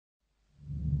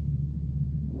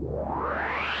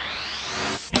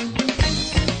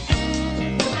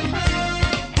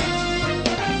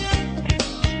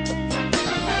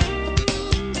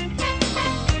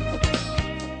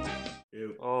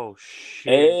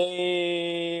Cheers.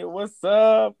 Hey, what's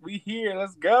up? We here.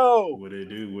 Let's go. What they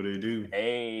do? What they do?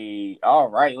 Hey, all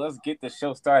right. Let's get the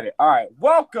show started. All right.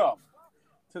 Welcome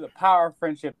to the Power of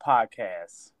Friendship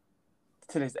podcast.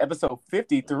 Today's episode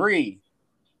 53.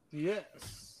 Yes.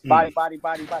 Body, Bodbyshaad.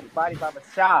 That's what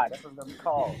it's going to be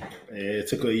called. It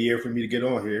took a year for me to get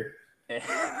on here.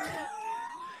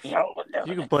 Yo,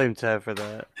 You can blame Ted for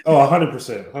that. Oh,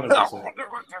 100%.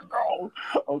 100%.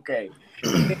 Okay.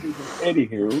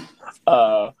 Anywho,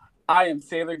 I am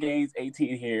Sailor Gaines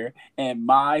 18 here, and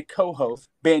my co-host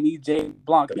Benny J.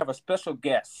 Blanca. We have a special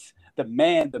guest, the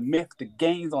man, the myth, the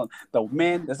Gaines on the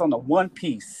man that's on the One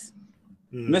Piece.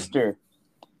 Mister,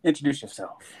 introduce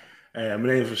yourself. Hey, my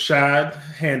name is Rashad.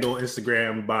 Handle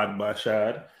Instagram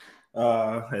Bodbyshaad.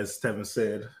 As Tevin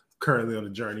said, currently on the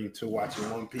journey to watching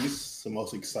One Piece. It's the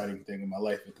most exciting thing in my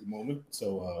life at the moment.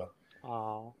 So,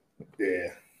 yeah.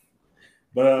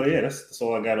 But yeah, that's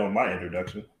all I got on my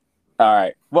introduction. All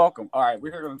right, welcome. All right,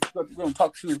 we're going to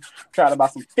talk to Rashad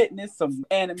about some fitness, some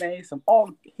anime, some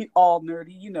all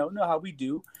nerdy. You know how we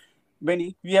do.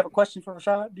 Benny, you have a question for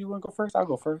Rashad? Do you want to go first? I'll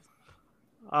go first.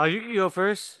 You can go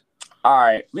first. All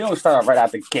right, we're going to start off right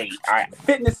out the gate. All right,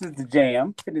 fitness is the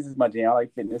jam. Fitness is my jam. I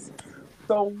like fitness.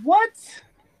 So what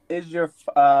is your,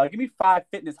 give me 5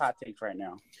 fitness hot takes right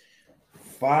now.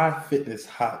 5 fitness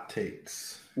hot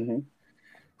takes. Mm-hmm.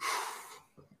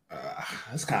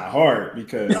 That's kind of hard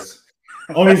because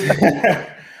only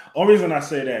reason I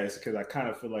say that is because I kind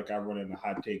of feel like I run into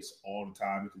hot takes all the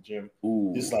time at the gym.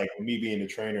 Ooh. Just like me being a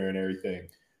trainer and everything.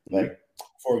 Mm-hmm. Like,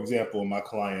 for example, my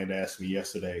client asked me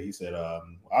yesterday, he said,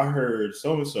 I heard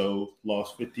so-and-so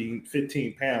lost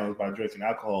 15 pounds by drinking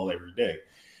alcohol every day.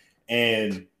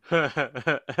 And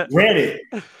granted,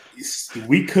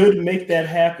 we could make that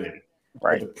happen.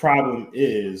 Right. But the problem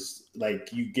is,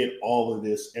 like, you get all of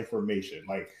this information.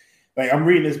 Like I'm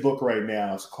reading this book right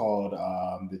now. It's called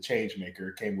The Changemaker.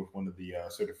 It came with one of the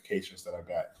certifications that I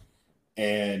got.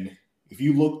 And if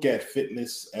you look at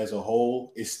fitness as a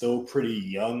whole, it's still pretty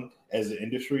young as an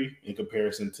industry in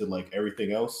comparison to like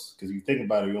everything else. Because if you think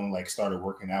about it, you only like started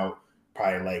working out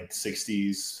probably like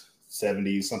 60s,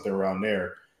 70s, something around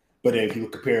there. But if you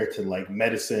compare it to like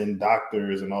medicine,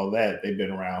 doctors, and all that, they've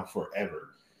been around forever.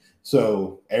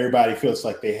 So everybody feels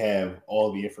like they have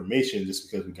all the information just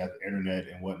because we got the internet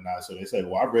and whatnot. So they say,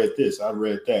 well, I read this, I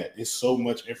read that. There's so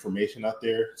much information out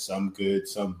there, some good,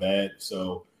 some bad.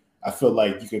 So I feel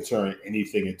like you can turn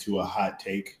anything into a hot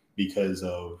take because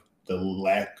of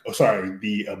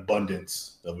the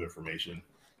abundance of information.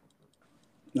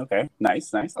 Okay.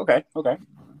 Nice. Okay.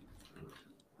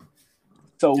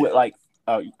 So, like,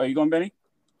 are you going, Benny?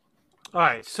 All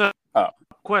right. So,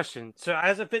 question. So,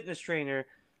 as a fitness trainer,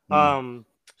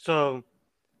 so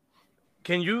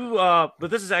can you? But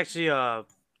this is actually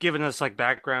giving us like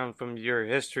background from your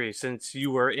history since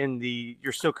you're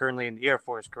still currently in the Air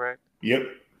Force, correct? Yep.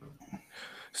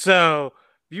 So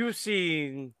you've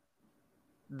seen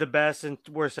the best and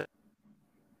worst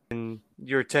in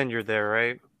your tenure there,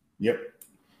 right? Yep.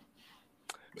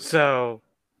 So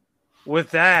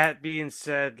with that being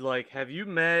said, like, have you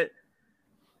met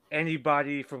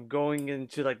anybody from going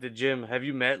into like the gym? Have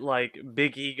you met like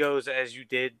big egos as you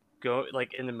did go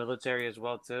like in the military as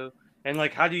well too? And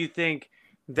like, how do you think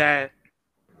that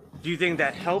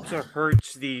helps or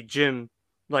hurts the gym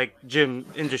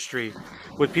industry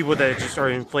with people that just are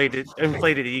inflated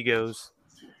egos?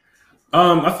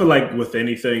 I feel like with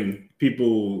anything,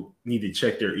 people need to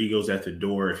check their egos at the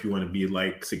door if you want to be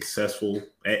like successful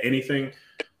at anything,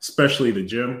 especially the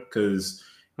gym, because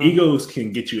egos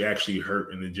can get you actually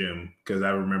hurt in the gym. Because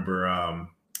I remember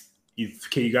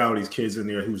you got all these kids in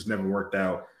there who's never worked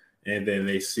out, and then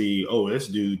they see, oh, this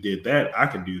dude did that, I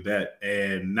can do that,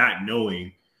 and not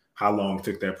knowing how long it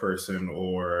took that person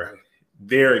or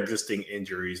their existing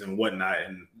injuries and whatnot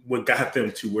and what got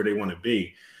them to where they want to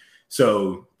be.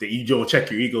 So you don't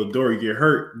check your ego door, you get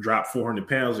hurt, drop 400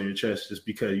 pounds on your chest just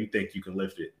because you think you can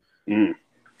lift it.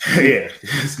 Yeah,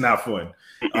 it's not fun.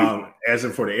 As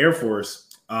in for the Air Force,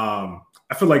 I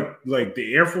feel like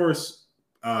the Air Force,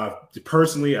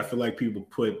 personally, I feel like people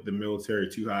put the military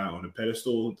too high on the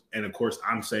pedestal. And of course,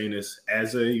 I'm saying this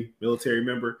as a military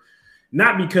member,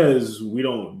 not because we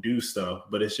don't do stuff,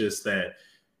 but it's just that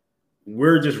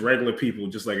we're just regular people,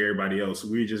 just like everybody else.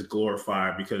 We just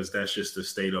glorify because that's just the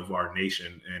state of our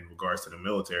nation in regards to the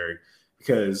military.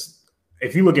 Because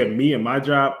if you look at me and my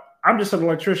job, I'm just an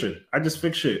electrician. I just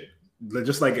fix shit.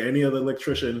 Just like any other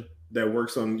electrician that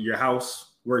works on your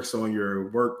house, works on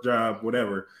your work job,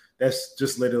 whatever. That's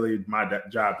just literally my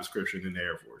job description in the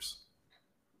Air Force.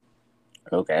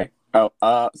 Okay.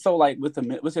 So like with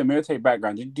your military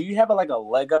background, do you have a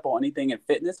leg up on anything in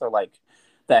fitness or like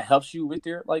that helps you with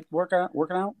your like working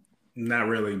out? Not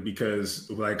really, because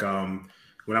like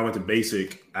when I went to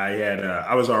basic,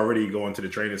 I was already going to the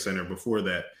training center before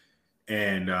that,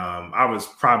 and I was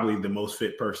probably the most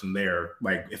fit person there.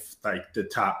 Like if like the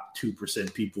top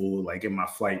 2% people like in my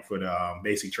flight for the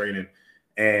basic training,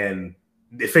 and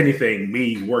if anything,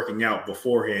 me working out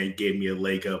beforehand gave me a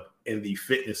leg up in the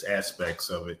fitness aspects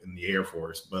of it in the Air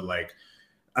Force. But like,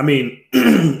 I mean,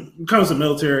 when it comes to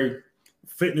military,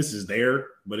 fitness is there,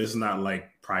 but it's not like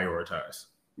prioritized.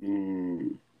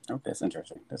 Okay, that's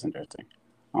interesting. That's interesting.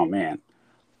 Oh man.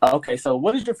 Okay, so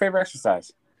what is your favorite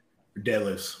exercise?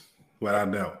 Deadlifts, without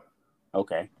a doubt.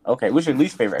 Okay. What's your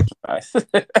least favorite exercise?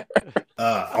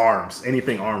 Arms,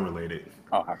 anything arm related.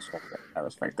 Oh, I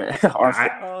respect that. Arms.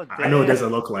 I know it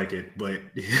doesn't look like it, but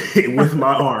with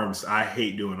my arms, I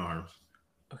hate doing arms.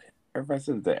 Okay, everybody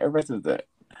says that.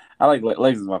 I like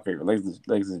legs is my favorite. Legs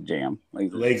is jam.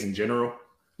 Legs in general.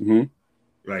 Mm-hmm.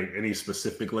 Like any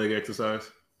specific leg exercise?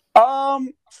 I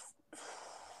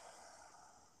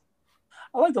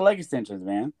like the leg extensions,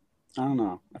 man. I don't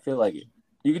know. I feel like it.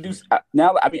 You can do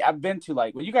now. I mean, I've been to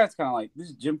like, well, you guys kind of like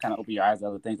this gym kind of open your eyes to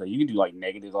other things. Like you can do like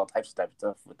negatives, all types of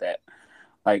stuff with that.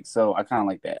 Like, so I kind of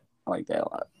like that. I like that a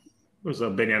lot. What's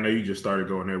up, Benny? I know you just started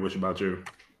going there. What about you?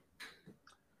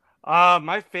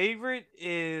 My favorite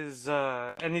is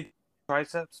any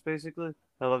triceps. Basically,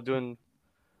 I love doing.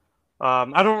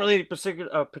 I don't really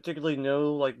particularly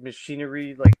know like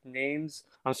machinery like names.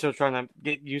 I'm still trying to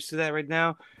get used to that right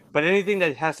now. But anything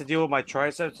that has to deal with my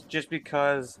triceps, just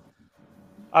because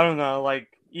I don't know,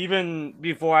 like even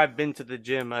before I've been to the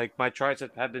gym, like my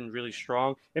triceps have been really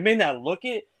strong. It may not look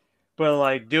it, but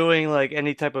like doing like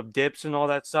any type of dips and all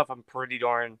that stuff, I'm pretty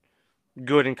darn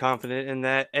good and confident in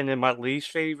that. And then my least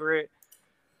favorite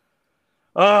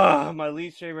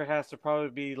has to probably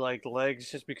be like legs,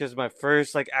 just because my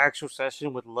first like actual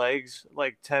session with legs,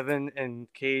 like Tevin and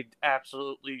Cade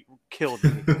absolutely killed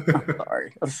me.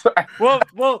 I'm sorry.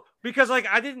 Well, because like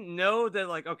I didn't know that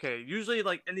like okay, usually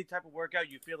like any type of workout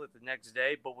you feel it the next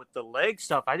day, but with the leg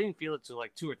stuff, I didn't feel it till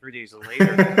like 2 or 3 days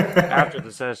later after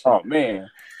the session. Oh man.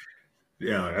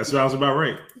 Yeah, that sounds about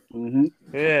right. Mm-hmm.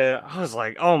 Yeah, I was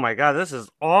like, oh my god, this is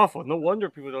awful. No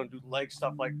wonder people don't do leg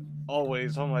stuff like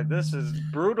always. I'm like, this is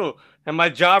brutal, and my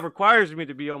job requires me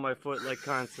to be on my foot like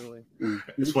constantly.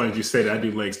 It's funny you say that. I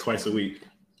do legs twice a week.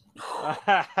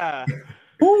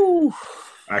 Ooh.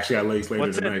 I actually got legs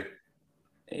later tonight.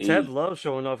 Ted loves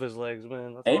showing off his legs,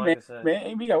 man. That's all man, I can say.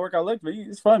 man, we got to work out legs, but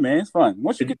it's fun, man. It's fun.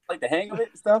 Once you get like the hang of it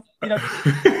and stuff, you know,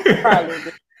 try a little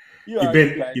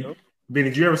bit. Ben,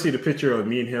 did you ever see the picture of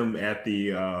me and him at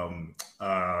the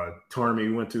tournament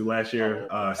we went to last year,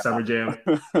 Summer Jam?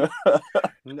 I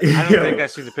don't think I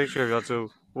see the picture of y'all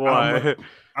too. Why?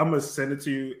 I'm gonna send it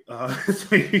to you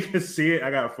so you can see it.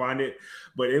 I gotta find it,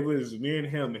 but it was me and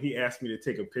him, and he asked me to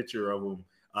take a picture of him.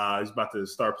 He's about to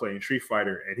start playing Street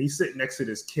Fighter, and he's sitting next to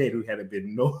this kid who had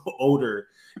been no older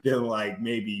than like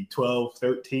maybe 12,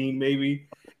 13, maybe.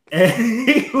 And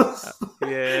he looks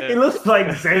like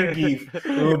Zangief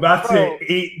who's about to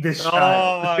eat the shot.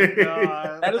 Oh my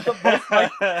god. That is the most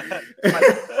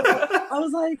I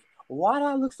was like, why do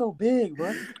I look so big,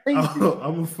 bro? Crazy. I'm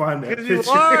gonna find that picture. You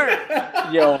are.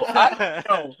 Yo,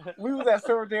 we was at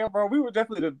Silver Dale, bro. We were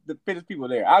definitely the fittest people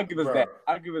there. I'll give us that.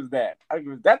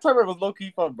 That tournament was low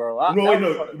key fun, bro. No.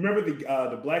 Remember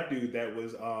the black dude that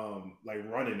was like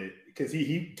running it, because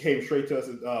he came straight to us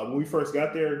when we first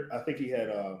got there. I think he had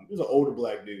he was an older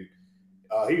black dude.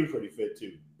 He was pretty fit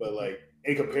too, but like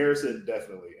in comparison,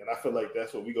 definitely. And I feel like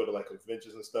that's when we go to like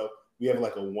conventions and stuff. We have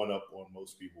like a one up on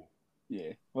most people.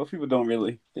 Yeah, most people don't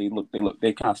really. They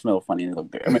kind of smell funny and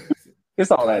look there. I mean, it's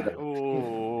all that.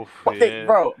 Oh, yeah.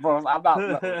 bro, I'm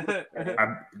not.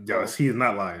 He's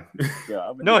not lying.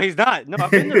 Yeah, no, he's not. No,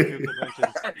 I've been to a few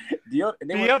conventions.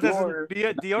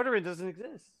 Deodorant doesn't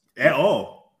exist at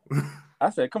all. I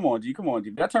said, come on, G.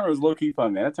 That tournament was low key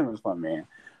fun, man.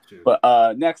 True.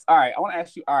 But next, all right, I want to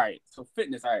ask you. All right, so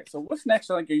fitness. All right, so what's next?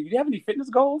 Like, do you have any fitness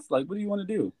goals? Like, what do you want to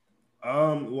do?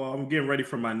 Well, I'm getting ready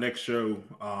for my next show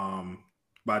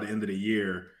by the end of the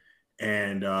year,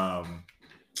 and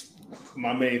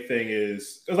my main thing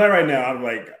is because like right now I'm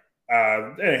like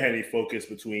I didn't have any focus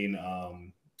between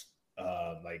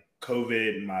like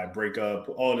COVID and my breakup,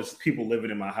 all this people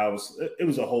living in my house. It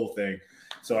was a whole thing,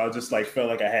 so I just like felt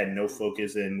like I had no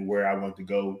focus in where I wanted to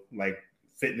go, like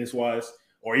fitness wise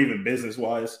or even business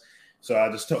wise. So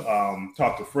I just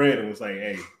talked to Fred and was like,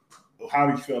 hey, how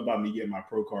do you feel about me getting my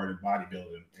pro card in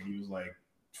bodybuilding? And he was like,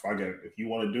 if you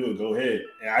want to do it, go ahead.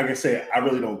 And I can say I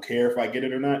really don't care if I get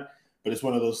it or not, but it's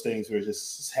one of those things where it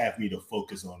just have me to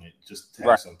focus on it, just to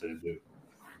have something to do.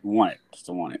 Want it, just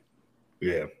to want it.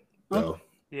 Yeah. So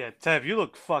Yeah, Tev, you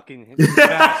look fucking massive in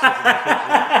that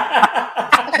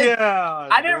picture. Yeah,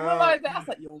 I didn't realize that. I was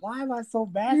like, yo, why am I so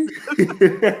massive?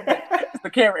 It's the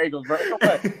camera angles, bro.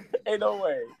 Ain't no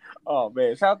way. Oh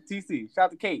man, shout out to TC. Shout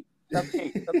out to Kate. Shout out to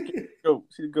Kate. Go.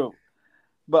 She's go.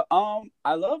 But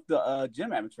I love the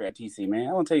gym atmosphere at TC, man.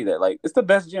 I want to tell you that. Like, it's the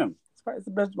best gym. It's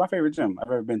the best, my favorite gym I've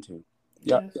ever been to.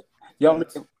 Y'all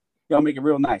make it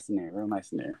real nice in there. Real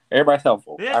nice in there. Everybody's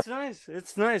helpful. Yeah, it's nice.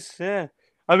 It's nice. Yeah.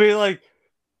 I mean, like,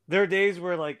 there are days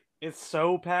where like it's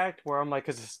so packed where I'm like,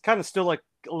 because it's kind of still like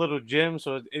a little gym,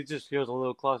 so it just feels a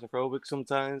little claustrophobic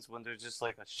sometimes when there's just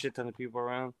like a shit ton of people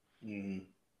around. Mm.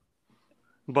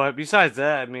 But besides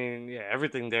that, I mean, yeah,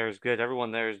 everything there is good.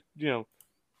 Everyone there is,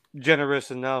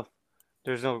 generous enough.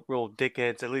 There's no real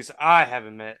dickheads. At least I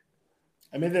haven't met.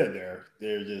 I mean, they're there.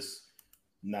 They're just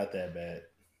not that bad.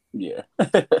 Yeah.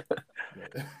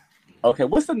 Okay,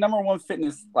 what's the number one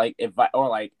fitness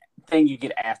thing you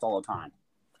get asked all the time?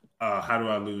 How do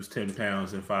I lose 10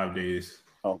 pounds in 5 days?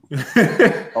 Oh,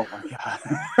 oh my god.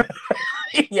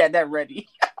 Yeah, that ready.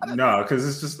 No, because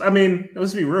it's just, I mean,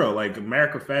 let's be real. Like,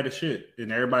 America fat as shit,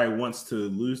 and everybody wants to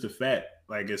lose the fat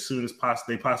like as soon as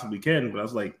they possibly can. But I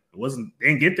was like, they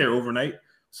didn't get there overnight.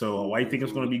 So why do you think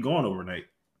it's going to be gone overnight?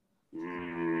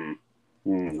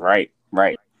 Right.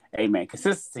 Hey man,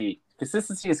 consistency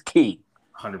is key.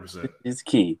 100% is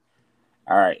key.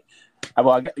 All right.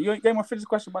 Well, you got more fitness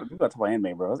question about it? We got to talk about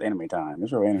anime, bro. It's anime time.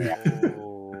 It's real anime.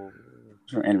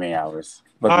 It's real anime hours.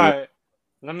 But all right,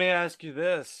 let me ask you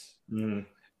this. Mm.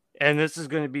 And this is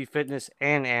going to be fitness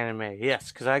and anime.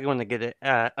 Yes, because I'm going to get it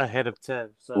ahead of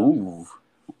Ted. So. Ooh.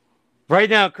 Right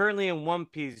now, currently in One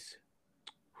Piece,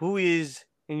 who is,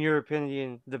 in your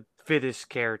opinion, the fittest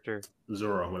character?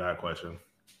 Zoro, without question.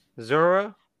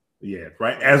 Zoro? Yeah,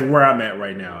 right. As where I'm at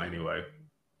right now, anyway.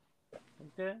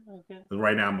 Okay.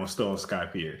 Right now, I'm still on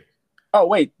Skype here. Oh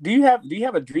wait, do you have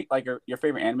a dream like your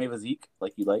favorite anime physique?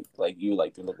 Like you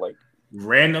like to look like?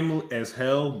 Random as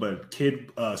hell, but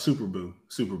Super Boo.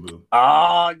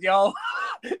 Oh, yo,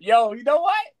 you know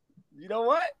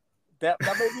what? That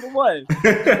might be the one.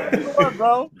 That might be the one,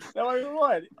 bro. That might be the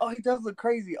one. Oh, he does look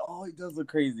crazy.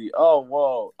 Oh,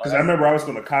 whoa. Because I remember I was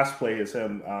going to cosplay as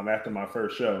him after my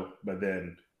first show, but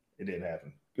then it didn't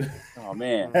happen. Oh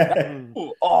man.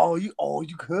 Oh, you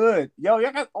could. Yo,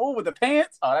 y'all got with the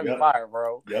pants. Oh, that'd be fire,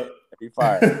 bro. Yep. That'd be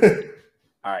fire.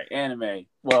 All right, anime.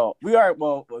 Well,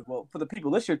 for the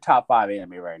people, what's your top 5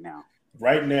 anime right now?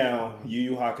 Right now, Yu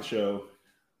Yu Hakusho,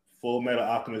 Full Metal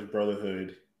Alchemist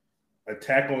Brotherhood,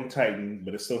 Attack on Titan,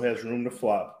 but it still has room to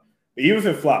flop. But even if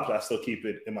it flops, I still keep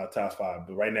it in my top 5.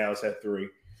 But right now, it's at 3.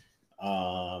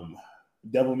 Devilman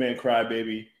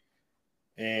Crybaby,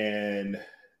 and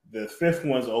the 5th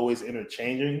one's always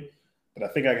interchanging. But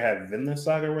I think I have Vinland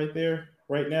Saga right there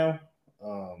right now.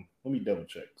 Let me double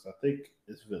check. I think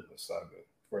it's Vinland Saga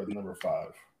for number 5.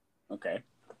 Okay.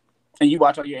 And you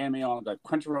watch all your anime on like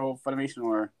Crunchyroll, Funimation,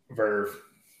 or Verve?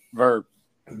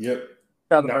 Yep.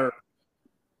 Verve.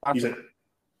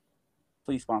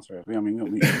 Please sponsor us. We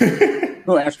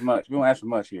don't ask for much. We don't ask for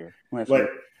much here.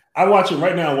 I watch it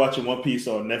right now. I'm watching One Piece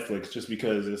on Netflix just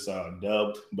because it's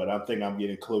dubbed, but I think I'm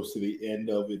getting close to the end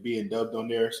of it being dubbed on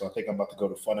there. So I think I'm about to go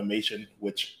to Funimation,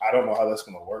 which I don't know how that's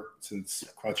going to work since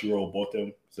Crunchyroll bought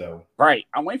them. So right,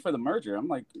 I'm waiting for the merger. I'm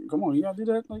like, come on, you gotta do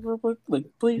that like real quick, like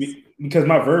please. Because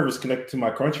my Verve is connected to my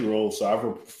Crunchyroll, so I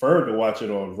prefer to watch it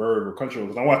on Verve or Crunchyroll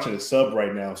because I'm watching the sub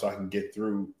right now, so I can get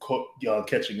through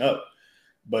catching up.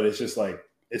 But it's just like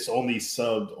it's only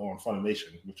subbed on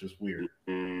Funimation, which is weird.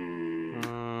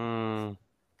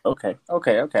 Okay.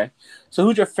 So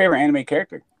who's your favorite anime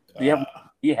character? Do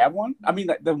you have one? I mean,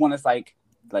 like the one that's like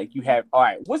you have. All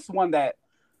right, what's the one that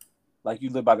like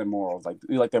you live by their morals? Like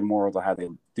you like their morals or how they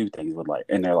do things with like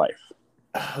in their life.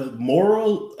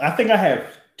 Moral. I think I have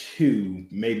 2,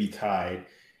 maybe tied.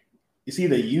 It's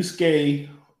either Yusuke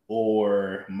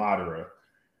or Madara.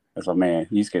 That's a man.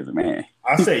 Yusuke's a man.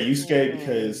 I say Yusuke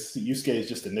because Yusuke is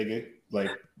just a nigga. Like,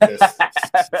 that's,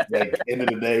 like, end of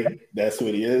the day, that's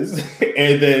what he is.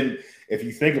 And then if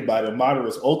you think about it,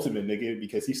 Madara's ultimate nigga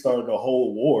because he started a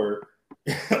whole war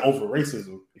over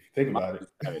racism. If you think about it,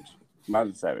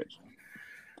 Madara's savage.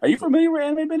 Are you familiar with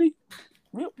anime, Benny?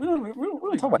 We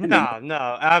don't talk about anime.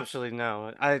 No, absolutely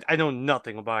no. I know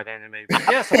nothing about anime. But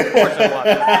yes, of course I watch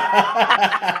it.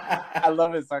 I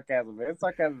love his sarcasm, man. His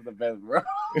sarcasm is the best, bro.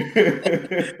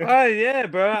 Oh yeah,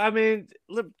 bro. I mean,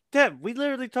 look, Deb, we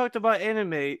literally talked about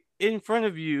anime in front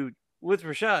of you with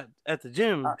Rashad at the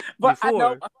gym but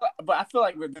before. I feel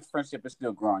like this friendship is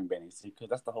still growing, Benny. See, because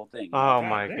that's the whole thing. Oh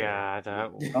my god!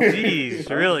 Jeez,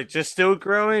 really? Just still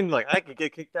growing? Like I could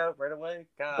get kicked out right away?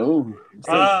 God. Ooh.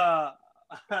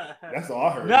 That's all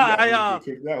I heard. No, Get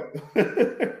kicked out.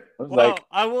 Well,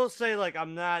 I will say, like,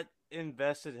 I'm not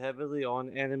invested heavily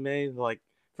on anime. Like,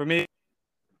 for me,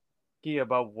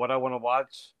 about what I want to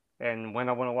watch and when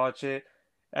I want to watch it.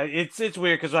 It's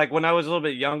weird because, like, when I was a little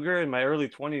bit younger in my early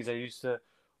 20s, I used to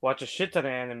watch a shit ton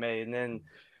of anime, and then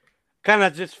kind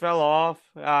of just fell off.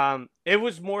 It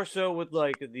was more so with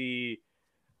like the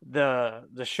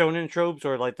shonen tropes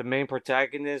or like the main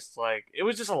protagonist. Like, it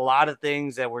was just a lot of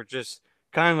things that were just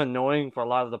kind of annoying for a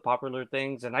lot of the popular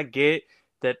things. And I get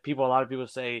that a lot of people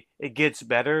say it gets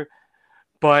better,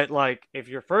 but like if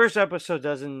your first episode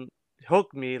doesn't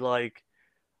hook me, like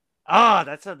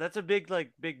that's a big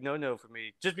no for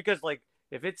me. Just because like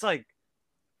if it's like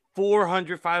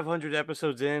 400, 500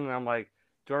 episodes in, and I'm like,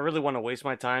 do I really want to waste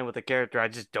my time with a character I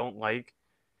just don't like?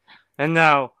 And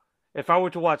now, if I were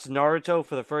to watch Naruto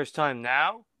for the first time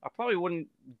now, I probably wouldn't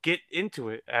get into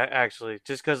it, actually.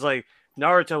 Just because, like,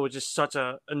 Naruto was just such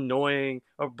a annoying,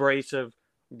 abrasive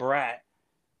brat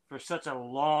for such a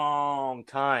long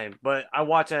time. But I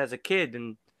watched it as a kid,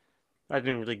 and I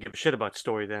didn't really give a shit about the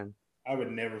story then. I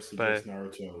would never suggest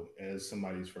Naruto as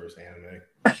somebody's first anime.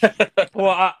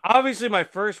 Well, obviously, my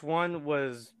first one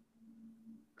was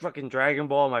fucking Dragon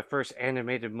Ball. My first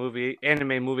anime movie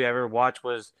I ever watched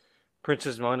was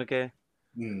Princess Mononoke.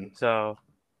 So,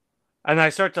 and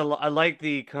I like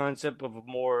the concept of a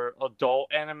more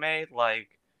adult anime, like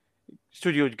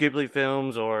Studio Ghibli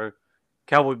films or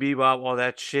Cowboy Bebop, all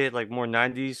that shit, like more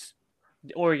 90s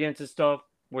oriented stuff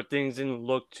where things didn't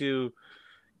look too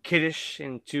kiddish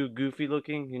and too goofy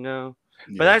looking, you know.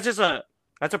 Yeah. But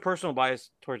that's a personal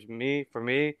bias towards me, for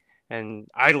me, and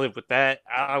I live with that.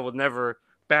 I will never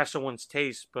bash someone's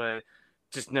taste, but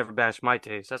just never bash my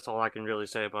taste. That's all I can really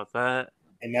say about that.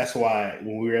 And that's why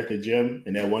when we were at the gym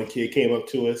and that one kid came up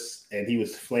to us and he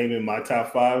was flaming my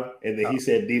top 5 and then he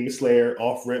said Demon Slayer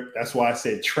off rip. That's why I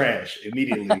said trash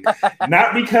immediately.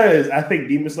 Not because I think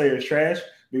Demon Slayer is trash,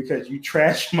 because you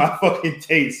trashed my fucking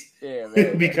taste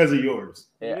because of yours.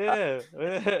 Yeah.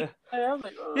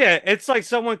 Yeah, it's like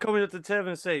someone coming up to Tev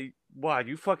and say, wow,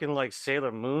 you fucking like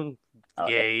Sailor Moon?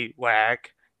 Gay,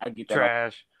 whack, I get that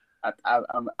trash.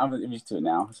 I'm used to it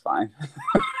now. It's fine.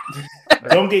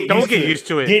 Don't get used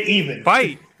to it. Get even.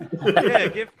 Fight.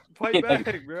 Yeah, fight back,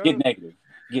 bro. Get negative.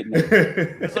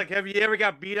 It's like, have you ever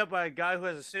got beat up by a guy who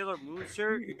has a Sailor Moon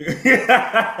shirt?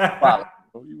 Wow.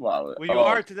 Well, you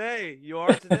are today.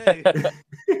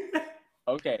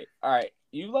 Okay. All right.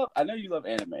 I know you love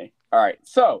anime. All right.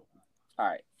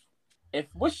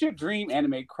 What's your dream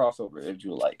anime crossover that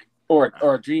you like?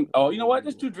 Or dream? Oh, you know what?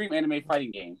 Let's do dream anime fighting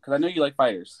game because I know you like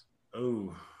fighters.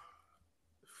 Oh,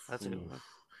 that's it.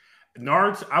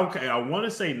 Naruto. Okay, I want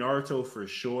to say Naruto for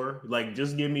sure. Like,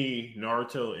 just give me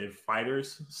Naruto in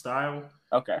fighters style.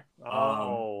 Okay.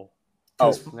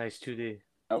 Nice 2D.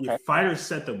 Okay. Yeah, fighters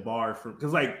set the bar for,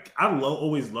 because like I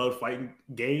always loved fighting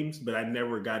games, but I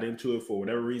never got into it for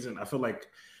whatever reason. I feel like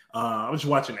I was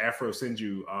watching Afro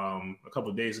Senju a couple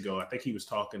of days ago. I think he was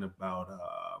talking about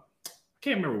I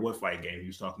can't remember what fight game he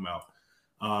was talking about.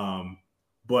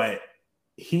 But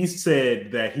he said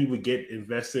that he would get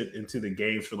invested into the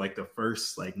games for like the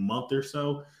first like month or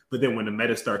so. But then when the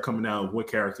meta start coming out, what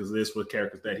characters this, what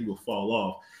characters that, he will fall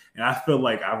off. And I feel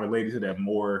like I related to that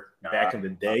more back in the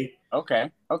day. Okay.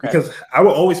 Because I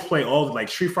would always play all like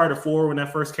Street Fighter 4 when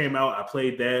that first came out. I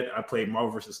played that. I played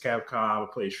Marvel vs. Capcom. I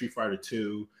played Street Fighter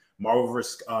 2. Mortal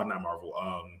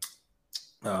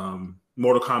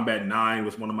Kombat 9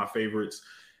 was one of my favorites.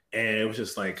 And it was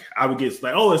just like, I would get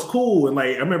like, oh, it's cool. And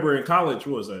like, I remember in college,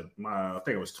 I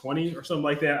think it was 20 or something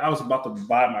like that. I was about to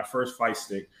buy my first fight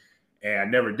stick. And I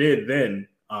never did then.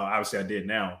 Obviously, I did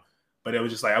now. But it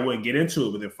was just like, I wouldn't get into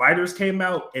it. But then Fighters came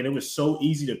out, and it was so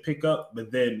easy to pick up.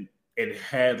 But then it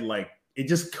had like, it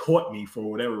just caught me for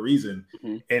whatever reason.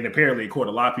 Mm-hmm. And apparently it caught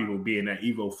a lot of people being at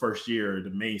EVO first year, the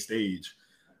main stage.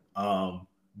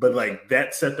 But like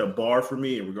that set the bar for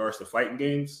me in regards to fighting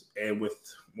games. And with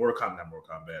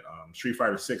Street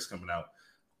Fighter 6 coming out,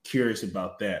 curious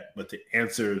about that. But to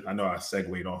answer, I know I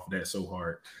segued off of that so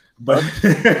hard. But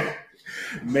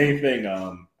main thing,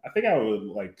 I think I would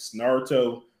like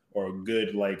Naruto or a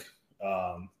good like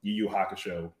Yu Yu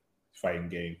Hakusho fighting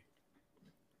game.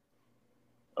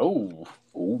 Oh,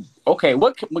 okay.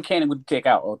 What mechanic would you take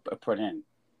out or put in?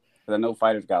 Because I know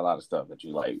fighters got a lot of stuff that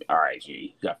you like. All right,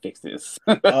 G, you got to fix this.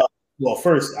 Well,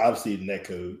 first, obviously,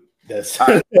 netcode. That's so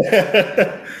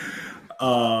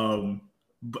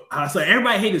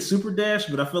everybody hated Super Dash,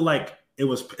 but I feel like it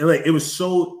was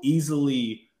so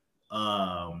easily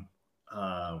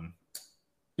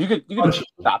you could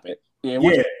stop it. Yeah.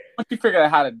 Once you figure out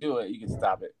how to do it, you can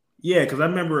stop it. Yeah, because I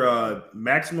remember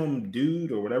Maximum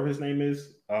Dude or whatever his name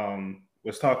is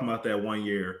was talking about that one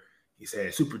year. He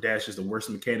said Super Dash is the worst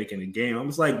mechanic in the game. I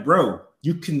was like, bro,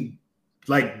 you can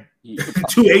like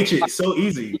 2H it so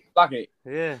easy. Block it.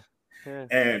 Yeah.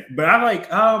 But I like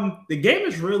the game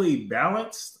is really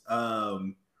balanced.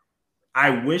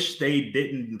 I wish they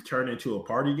didn't turn into a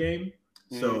party game.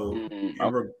 So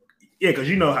yeah, because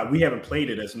you know how we haven't played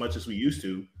it as much as we used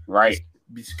to. Right.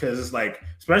 Because it's like,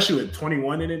 especially with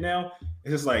 21 in it now,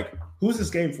 it's just like, who's this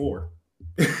game for?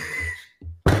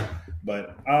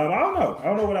 But I don't know. I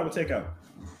don't know what I would take out.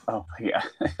 Oh yeah.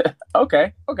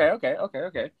 Okay.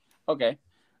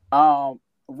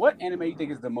 What anime you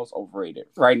think is the most overrated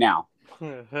right now?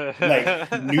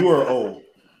 Like new or old?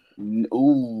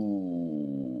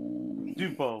 Ooh.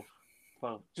 Do both.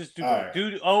 Just do All both.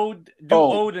 right. Do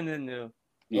old and then new.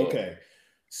 Yeah. Okay.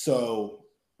 So,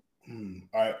 all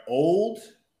right, old.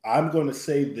 I'm going to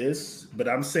say this, but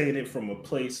I'm saying it from a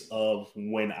place of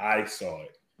when I saw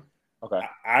it. Okay.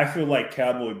 I feel like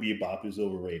Cowboy Bebop is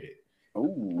overrated.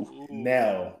 Ooh.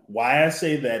 Now, why I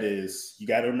say that is you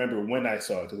got to remember when I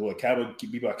saw it, because Cowboy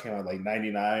Bebop came out like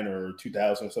 99 or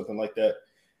 2000 or something like that.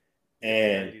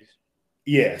 And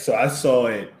yeah, so I saw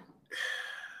it.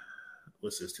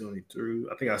 What's this, 23?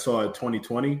 I think I saw it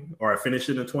 2020, or I finished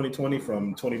it in 2020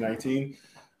 from 2019.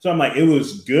 So I'm like, it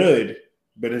was good,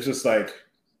 but it's just like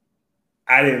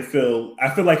I feel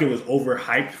like it was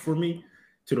overhyped for me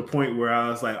to the point where I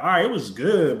was like, all right, it was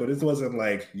good, but it wasn't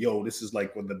like, yo, this is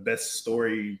like one of the best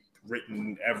story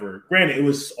written ever. Granted, it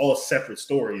was all separate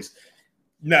stories,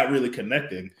 not really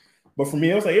connecting. But for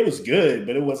me, I was like, it was good,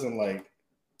 but it wasn't like,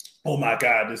 oh my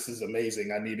God, this is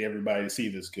amazing. I need everybody to see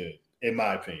this good, in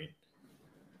my opinion.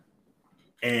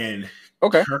 And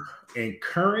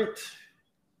current,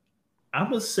 I'm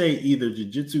gonna say either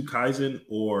Jujutsu Kaisen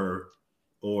or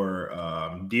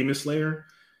Demon Slayer,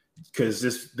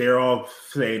 because they're all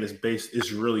saying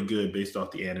it's really good based off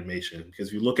the animation. Because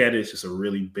if you look at it, it's just a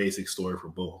really basic story for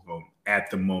both of them at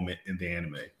the moment in the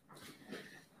anime.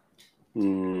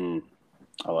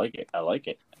 I like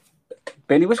it.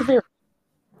 Benny, what's your favorite?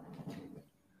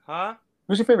 Huh?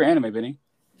 What's your favorite anime, Benny?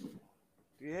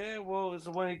 Yeah, well, it's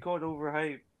the one he called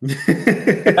overhyped.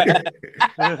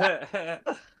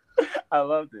 I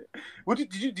loved it.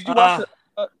 Did you watch the?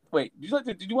 Wait,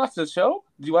 did you watch the show?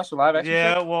 Did you watch the live action show?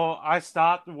 Yeah, well, I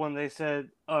stopped when they said,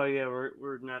 "Oh yeah,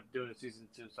 we're not doing season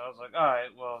 2." So I was like, "All right,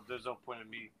 well, there's no point in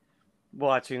me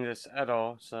watching this at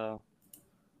all." So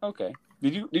okay,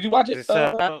 did you watch it?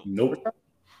 Nope.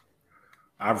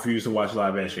 I refuse to watch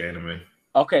live action anime.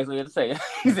 Okay, so you have to say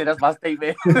he said that's my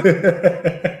statement.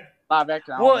 Live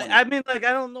action. Well, I mean, like,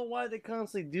 I don't know why they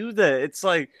constantly do that. It's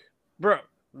like, bro,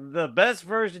 the best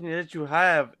version that you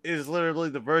have is literally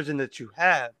the version that you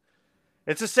have.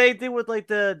 It's the same thing with like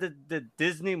the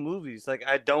Disney movies. Like,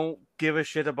 I don't give a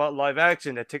shit about live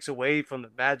action. That takes away from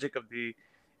the magic of the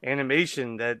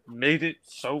animation that made it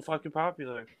so fucking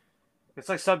popular. It's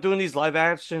like, stop doing these live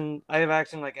action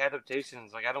like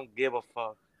adaptations. Like, I don't give a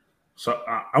fuck. So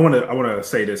I want to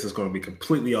say this is going to be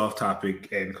completely off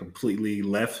topic and completely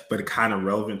left, but kind of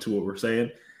relevant to what we're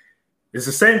saying. It's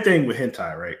the same thing with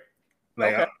hentai, right?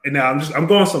 Like, okay. And now I'm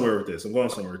going somewhere with this. Oh,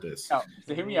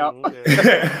 so hear me out.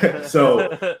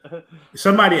 So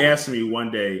somebody asked me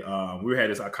one day, we had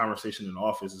this conversation in the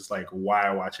office. It's like, why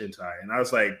I watch hentai, and I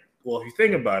was like, well, if you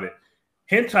think about it,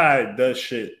 hentai does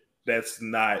shit that's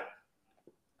not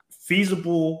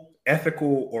feasible,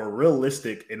 ethical, or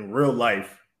realistic in real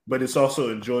life. But it's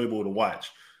also enjoyable to watch.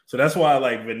 So that's why I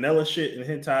like vanilla shit and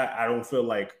hentai. I don't feel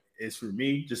like it's for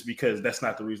me, just because that's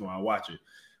not the reason why I watch it.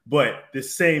 But the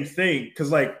same thing, because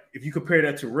like if you compare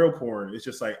that to real porn, it's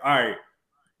just like, all right,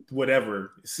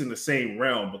 whatever. It's in the same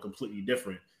realm, but completely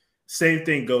different. Same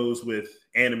thing goes with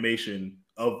animation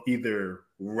of either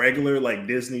regular like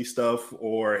Disney stuff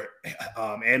or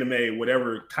anime,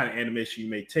 whatever kind of animation you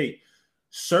may take.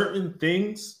 Certain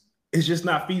things, it's just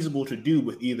not feasible to do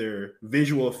with either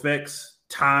visual effects,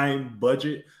 time,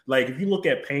 budget. Like if you look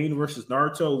at Pain versus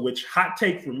Naruto, which hot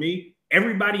take for me,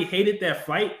 everybody hated that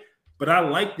fight, but I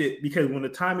liked it because when the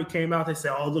time it came out, they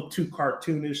said, oh, look too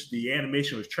cartoonish. The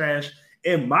animation was trash.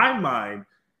 In my mind,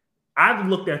 I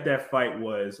looked at that fight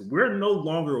was we're no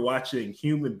longer watching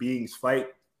human beings fight.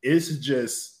 It's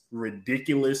just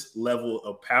ridiculous level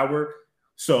of power.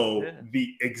 So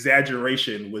the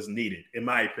exaggeration was needed, in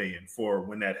my opinion, for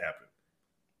when that happened.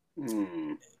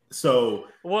 So,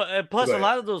 well, plus a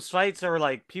lot of those fights are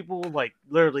like people like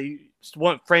literally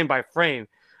want frame by frame.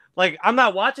 Like I'm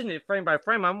not watching it frame by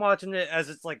frame. I'm watching it as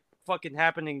it's like fucking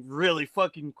happening really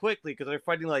fucking quickly because they're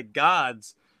fighting like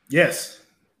gods. Yes.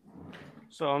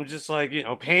 So I'm just like,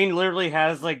 Pain literally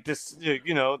has like this, the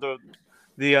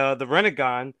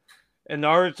Renegon, and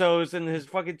Naruto's in his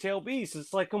fucking tail beast.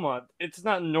 It's like, come on, it's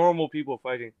not normal people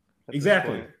fighting at this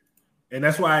Exactly. point. And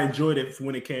that's why I enjoyed it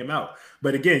when it came out.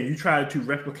 But again, you try to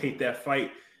replicate that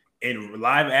fight in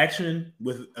live action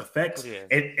with effects,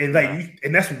 and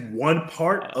that's one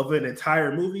part of an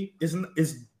entire movie. It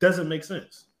doesn't make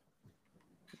sense.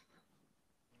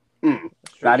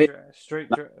 Not it. Straight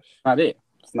trash. Not it.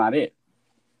 It's not it.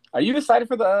 Are you excited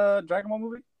for the Dragon Ball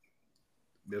movie?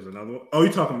 There's another one. Oh,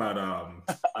 you're talking about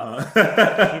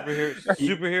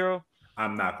superhero?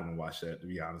 I'm not going to watch that, to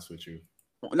be honest with you.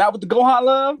 Not with the Gohan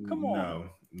love? Come on.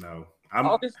 No.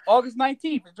 August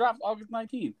 19th. It drops August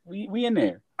 19th. We in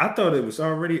there. I thought it was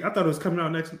coming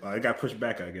out next. It got pushed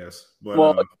back, I guess.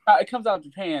 But it comes out in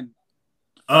Japan.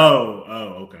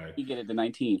 Okay. You get it the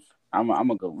 19th. I'm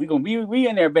gonna go. We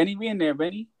in there, Benny. We in there,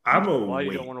 Benny. Why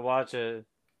you don't want to watch it?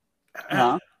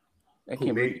 Huh? I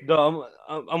can't believe. No,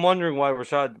 I'm wondering why,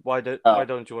 Rashad. Why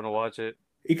don't you want to watch it?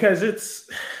 Because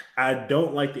I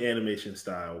don't like the animation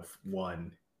style.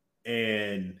 One,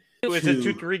 and is it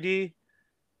too 3D?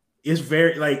 It's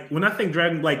very like when I think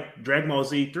Dragon Ball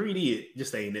Z 3D, it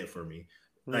just ain't it for me.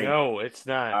 Like, no, it's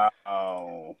not.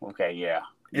 Okay, yeah.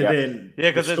 And then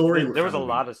because there was a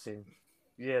lot of scenes.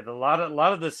 Yeah, a lot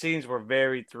of the scenes were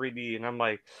very 3D, and I'm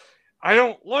like, I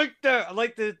don't like that. I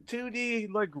like the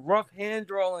 2D, like rough hand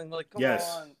drawing. Like, come on.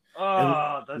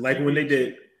 Oh, that's like when they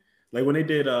did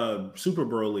Super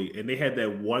Broly, and they had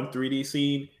that one 3D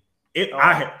scene.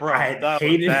 I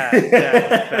hated it. That was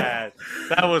bad.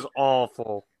 That was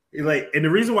awful. And the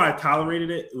reason why I tolerated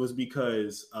it was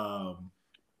because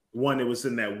one, it was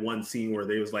in that one scene where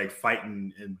they was like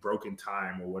fighting in broken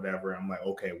time or whatever. I'm like,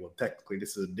 okay, well, technically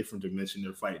this is a different dimension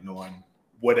they're fighting on,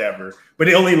 whatever. But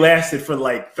it only lasted for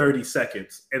like 30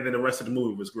 seconds, and then the rest of the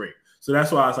movie was great. So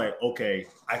that's why I was like, okay,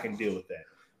 I can deal with that.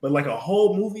 But like a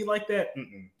whole movie like that,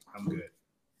 I'm good.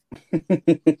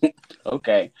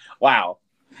 Okay. Wow.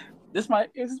 This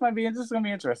is gonna be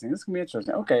interesting.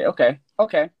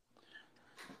 Okay.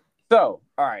 So,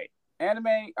 all right, anime.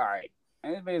 All right,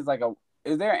 anime is like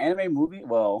Is there an anime movie?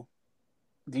 Well,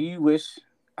 do you wish?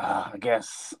 I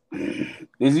guess. Do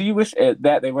you wish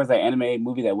that there was an anime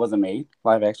movie that wasn't made,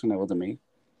 live action that wasn't made?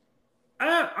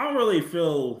 I don't really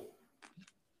feel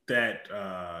that.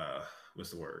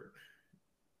 What's the word?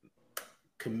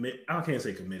 I can't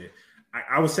say committed.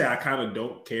 I would say I kind of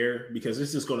don't care because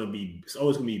it's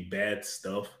always gonna be bad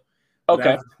stuff.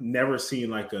 Okay. I've never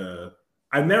seen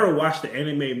I've never watched the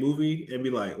anime movie and be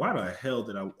like, why the hell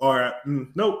did I? Or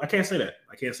no, I can't say that.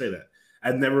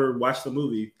 I've never watched a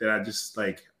movie that I just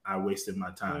I wasted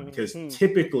my time because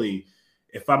typically,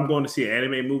 if I'm going to see an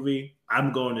anime movie,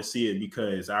 I'm going to see it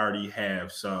because I already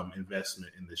have some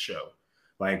investment in the show,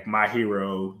 like My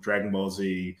Hero, Dragon Ball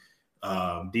Z,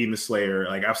 Demon Slayer.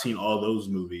 I've seen all those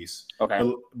movies. Okay.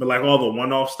 But all the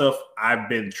one-off stuff, I've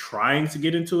been trying to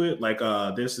get into it.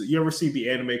 You ever see the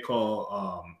anime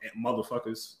called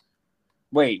Motherfuckers?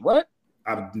 Wait, what?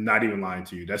 I'm not even lying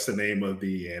to you. That's the name of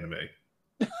the anime.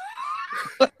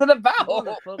 What's it about?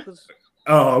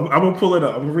 Oh, I'm gonna pull it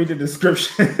up. I'm gonna read the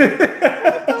description.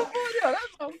 That's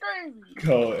so crazy.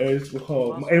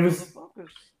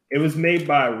 It was made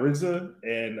by RZA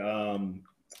and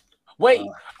Wait.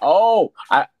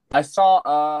 I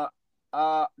saw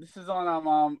this is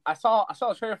on I saw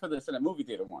a trailer for this in a movie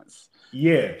theater once.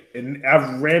 Yeah, and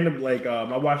I've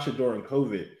I watched it during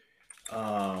COVID.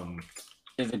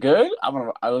 Is it good?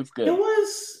 It looks good. It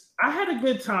was. I had a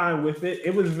good time with it.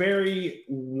 It was very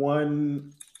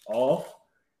one off.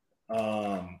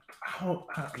 Let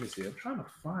me see. I'm trying to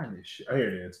find this shit. Oh, here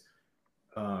it is.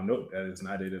 Nope, that is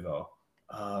not it at all.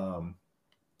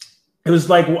 It was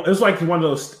like one of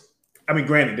those. I mean,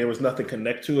 granted, there was nothing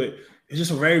connect to it. It's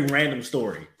just a very random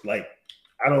story. I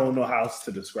don't know how else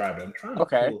to describe it. I'm trying to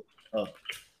pull up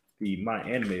my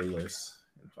anime list.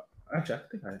 Actually, I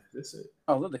think this is it.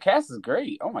 Oh, look, the cast is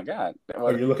great. Oh my god. Oh,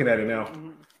 you're looking at it now.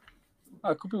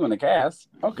 Oh, cool people in the cast.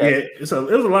 Okay. Yeah, it was a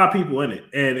lot of people in it,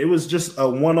 and it was just a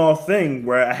one-off thing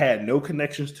where I had no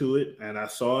connections to it, and I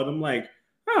saw it. I'm like,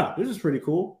 this is pretty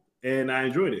cool, and I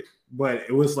enjoyed it. But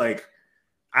it was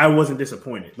I wasn't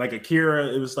disappointed. Akira,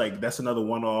 it was that's another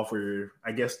one-off where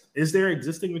I guess is there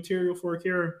existing material for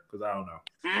Akira? Because I don't know.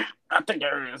 I think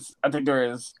there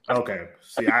is. Okay.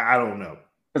 See, I don't know.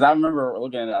 Because I remember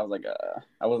looking at it, I was like,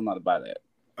 I wasn't allowed to buy that.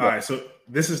 All right, so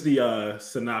this is the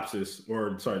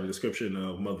the description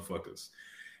of Motherfuckers.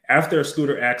 After a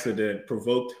scooter accident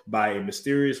provoked by a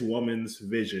mysterious woman's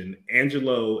vision,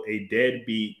 Angelo, a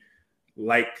deadbeat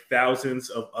like thousands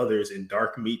of others in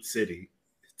Dark Meat City,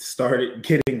 started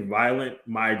getting violent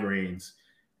migraines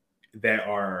that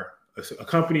are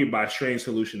accompanied by strange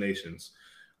hallucinations.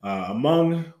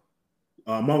 Among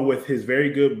with his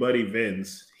very good buddy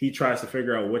Vince, he tries to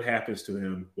figure out what happens to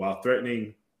him while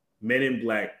threatening men in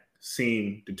black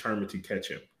seem determined to catch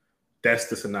him. That's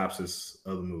the synopsis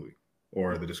of the movie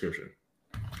or the description.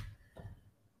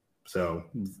 So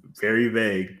very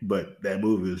vague, but that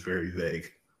movie is very vague.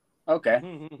 Okay.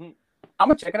 I'm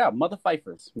gonna check it out. Mother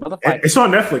Fifers. It's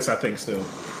on Netflix, I think, still.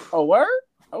 Oh, word?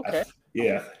 Okay. I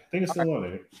think it's still on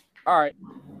there. All right.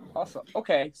 Awesome.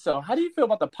 Okay. So how do you feel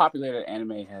about the popularity that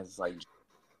anime has like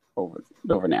over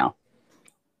now?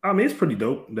 I mean, it's pretty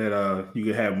dope that you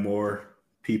could have more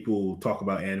people talk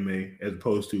about anime as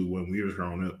opposed to when we was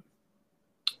growing up.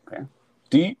 Okay.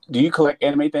 Do you collect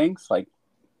anime things? Like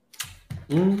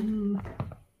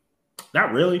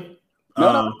not really.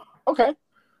 No. Okay.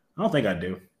 I don't think I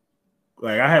do.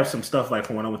 Like I have some stuff like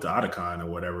from when I went to Otakon or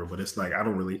whatever, but it's like I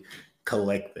don't really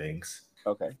collect things.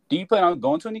 Okay. Do you plan on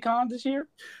going to any cons this year?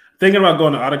 Thinking about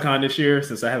going to Otakon this year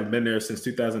since I haven't been there since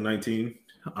 2019.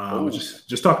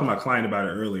 Just talking to my client about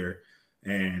it earlier,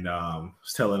 and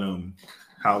was telling him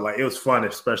how like it was fun,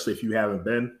 especially if you haven't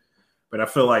been. But I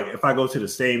feel like if I go to the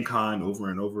same con over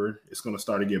and over, it's going to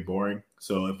start to get boring.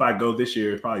 So if I go this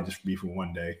year, it'll probably just be for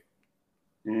one day.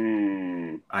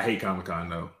 I hate Comic-Con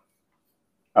though.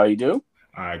 Oh, you do?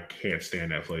 I can't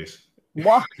stand that place.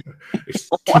 Why? It's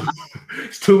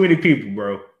too many people,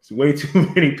 bro. It's way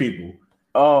too many people.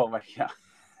 Oh my god!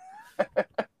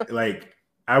 Like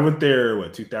I went there,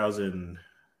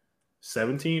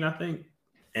 2017, I think,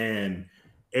 and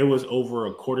it was over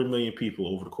 250,000 people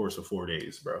over the course of 4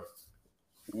 days, bro.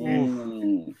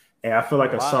 And I feel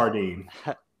like a sardine.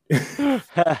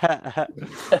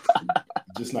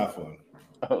 Just not fun.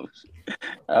 We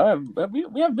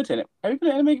haven't been to it. Have you been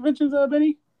to anime conventions,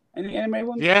 Benny? Any anime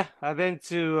ones? Yeah, I've been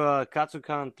to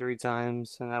Katsucon 3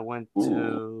 times, and I went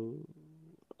to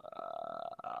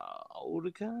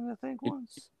Otakon, I think,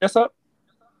 once. Yes, up.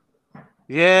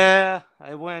 Yeah,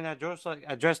 I went. I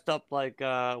dressed up like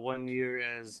 1 year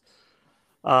as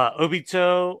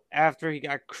Obito after he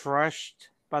got crushed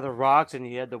by the rocks, and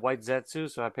he had the white Zetsu,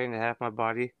 so I painted half my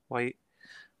body white.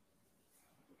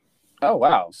 Oh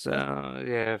wow! So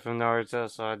yeah, from Naruto,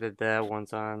 so I did that one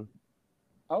time.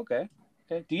 Okay.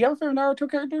 Do you have a favorite Naruto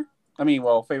character? I mean, who's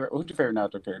your favorite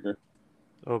Naruto character?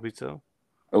 Obito.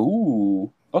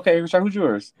 Ooh. Okay, Richard, who's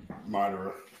yours?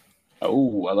 Madara.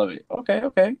 Oh, I love it. Okay.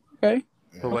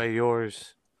 Who about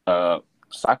yours?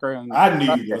 Sakura. And I knew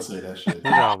you were gonna say that shit.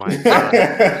 Oh my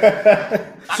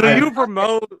god! So you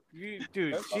promote,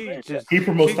 dude? He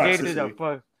promotes dated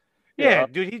toxicity.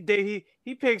 Dude,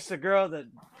 he picks a girl that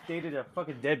dated a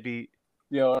fucking deadbeat.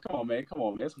 Yo, come on, man.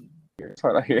 It's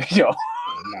hard out here, yo.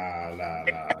 Nah.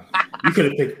 You could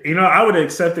have picked. I would have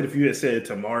accepted if you had said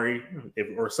Tamari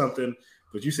or something,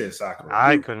 but you said Sakura.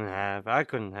 I couldn't have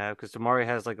because Tamari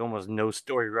has like almost no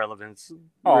story relevance.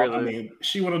 Oh, really. I mean,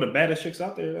 she one of the baddest chicks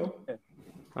out there, though.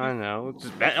 I know.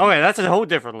 That's a whole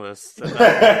different list.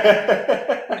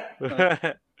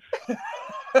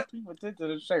 People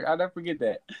Tintin is shirt. I'll never forget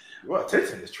that. Well,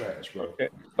 Tintin is trash, bro.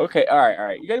 Okay. All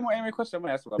right. You got any more anime questions? I'm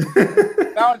gonna ask one.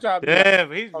 Now I'm trying. Yeah,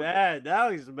 but he's mad. Now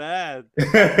he's mad.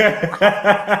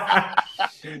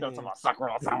 Don't talk about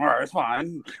Sakura. It's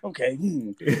fine. Okay.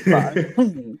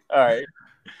 Fine. All right.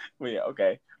 Well, yeah.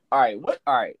 Okay. All right.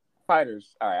 All right.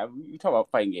 Fighters. All right. You talk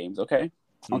about fighting games. Okay.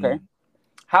 Okay.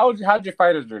 How's your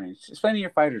fighter journey? Explain your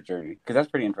fighter journey because that's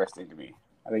pretty interesting to me.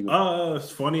 I think.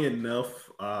 It's funny enough.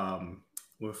 I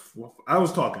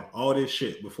was talking all this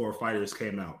shit before Fighters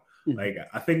came out. Like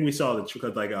I think we saw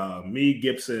because me,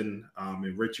 Gibson,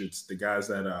 and Richards, the guys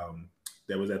that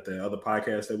was at the other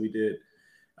podcast that we did,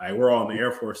 we're all in the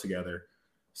Air Force together.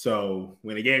 So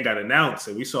when the game got announced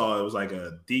and we saw it was like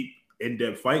a deep,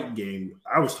 in-depth fighting game,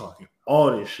 I was talking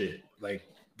all this shit like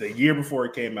the year before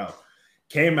it came out.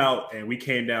 And we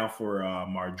came down for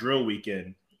our drill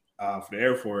weekend for the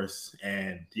Air Force,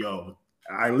 and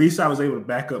at least I was able to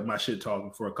back up my shit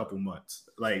talking for a couple months.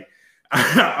 Like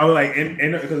I was like,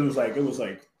 because it was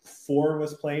like 4 of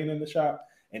us playing in the shop,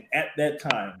 and at that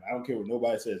time, I don't care what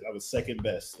nobody says, I was second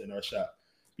best in our shop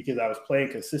because I was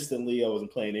playing consistently. I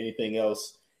wasn't playing anything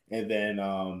else, and then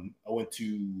I went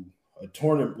to a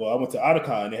tournament. Well, I went to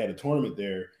Otakon. They had a tournament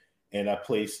there, and I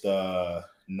placed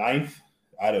 9th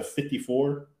out of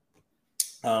 54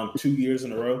 2 years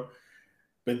in a row.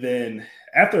 But then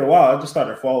after a while, I just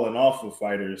started falling off of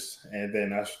Fighters, and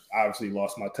then I obviously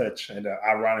lost my touch. And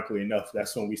ironically enough,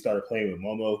 that's when we started playing with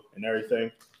Momo and everything.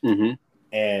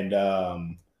 And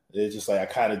it's just like I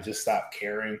kind of just stopped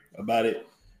caring about it.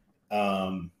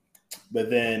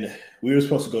 But then we were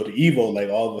supposed to go to Evo, like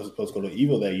all of us were supposed to go to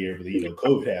Evo that year, but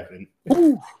COVID happened.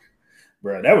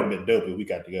 bro, that would have been dope if we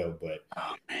got to go. But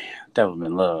oh man, that would have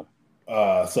been love.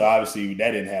 So obviously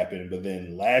that didn't happen. But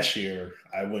then last year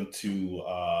I went to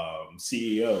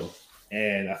CEO,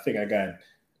 and I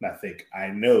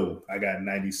know I got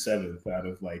 97th out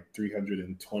of like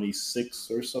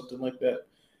 326 or something like that.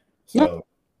 So,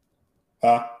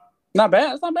 not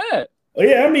bad. It's not bad. Oh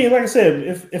yeah, I mean, like I said,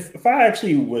 if I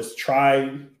actually was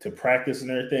trying to practice and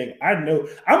everything, I know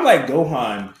I'm like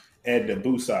Gohan and the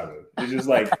Buu Saga. It's just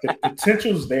like the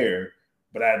potential's there,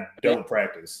 but I don't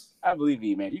practice. I believe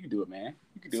you, man. You can do it, man.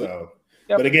 You can do it.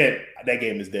 Yep. But again, that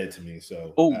game is dead to me.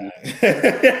 So, oof.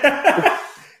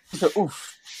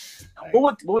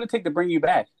 What would it take to bring you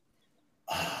back?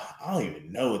 I don't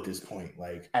even know at this point.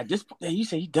 Like at this point, you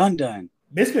say you done.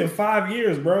 It's been 5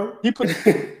 years, bro. He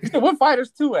said, "What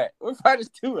Fighters 2 at? Where Fighters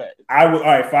 2 at?" All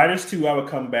right, Fighters 2. I would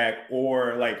come back,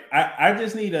 or like I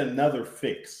just need another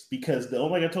fix because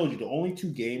like I told you, the only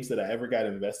 2 games that I ever got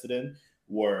invested in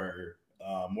were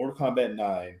Mortal Kombat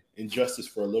 9, Injustice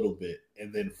for a little bit,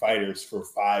 and then Fighters for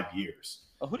 5 years.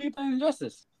 Who do you play in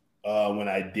Injustice? When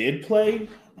I did play,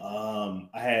 I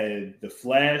had the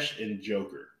Flash and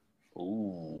Joker.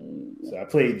 Ooh. So I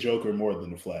played Joker more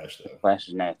than the Flash, though. Flash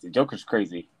is nasty. Joker's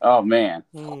crazy. Oh man.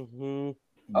 Mm-hmm.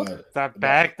 But, that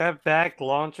back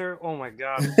launcher. Oh my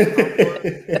god. Bro,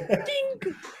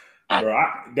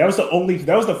 that was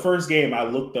the first game I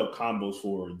looked up combos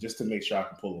for just to make sure I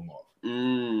could pull them off.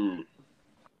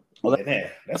 Well, man,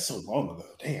 that's so long ago.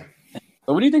 Damn.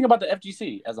 So what do you think about the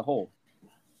FGC as a whole?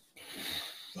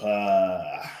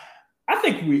 I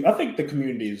think the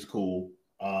community is cool.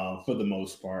 For the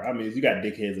most part. I mean, you got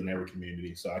dickheads in every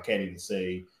community, so I can't even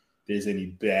say there's any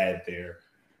bad there.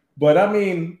 But I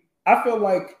mean, I feel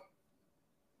like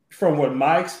from what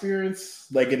my experience,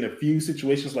 like in a few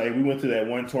situations, like we went to that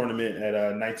one tournament at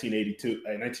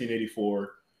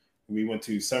 1984. We went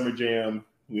to Summer Jam.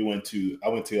 I went to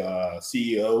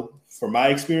CEO. For my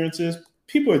experiences,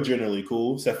 people are generally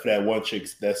cool, except for that one chick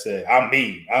that said, "I'm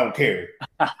mean. I don't care."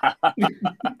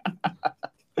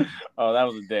 Oh, that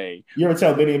was a day. You ever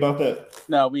tell Benny about that?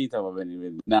 No, we ain't talking about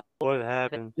Benny. No. What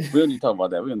happened? We don't need to talk about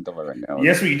that. We don't talk about it right now.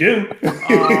 Yes, we do.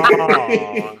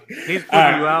 He's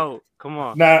putting you out. Come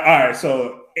on. Nah, all right.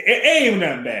 So it ain't even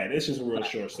that bad. It's just a real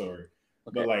short story.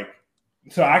 Okay. But like,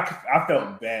 so I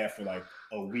felt bad for like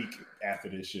a week after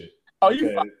this shit. Oh,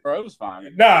 you fine, bro? It was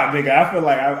fine. Nah, nigga, I feel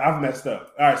like I've messed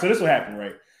up. All right, so this will happen,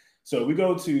 right? So we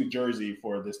go to Jersey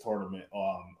for this tournament.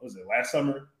 Was it last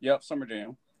summer? Yep, Summer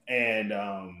Jam. And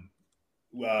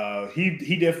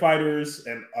he did Fighters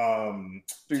and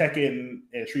Tekken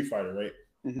and Street Fighter, right?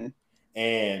 Mm-hmm.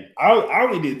 And I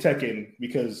only did Tekken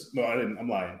because no, I didn't. I'm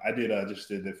lying. I did just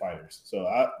did Fighters. So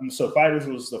Fighters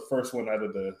was the first one out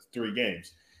of the 3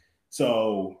 games.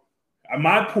 So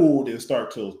my pool didn't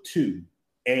start till 2,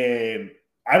 and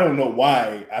I don't know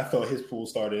why I thought his pool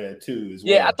started at 2 as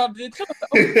well. Yeah, I thought it did too.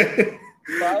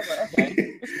 So I was like, okay,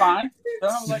 it's fine. So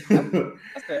I was like,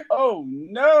 I said, oh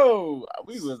no,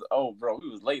 we was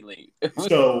late.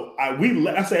 So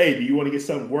I said, hey, do you want to get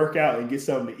something work out and get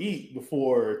something to eat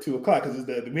before 2 o'clock? Because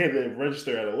we had to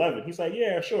register at 11. He's like,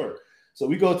 yeah, sure. So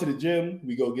we go to the gym,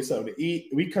 we go get something to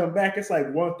eat. We come back, it's like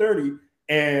 1:30,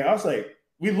 and I was like,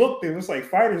 we looked and it's like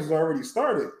Fighters has already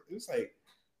started. It's like,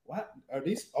 what are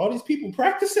all these people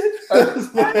practicing? I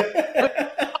was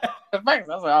like,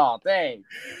 oh dang.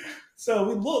 So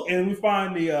we look and we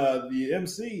find the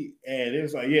MC, and it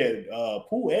was like, yeah,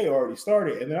 pool A already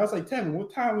started. And then I was like, Tevin,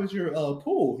 what time was your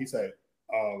pool? He's like,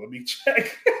 let me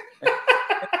check.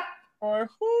 I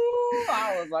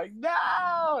was like,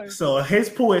 no. So his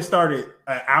pool had started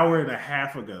an hour and a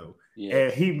half ago, yeah.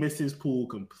 And he missed his pool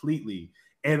completely.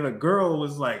 And the girl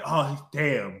was like, oh,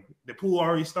 damn, the pool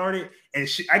already started. And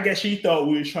I guess she thought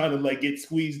we were trying to like get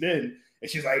squeezed in. And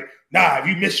she's like, nah, if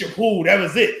you missed your pool, that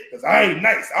was it. Because I ain't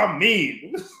nice. I'm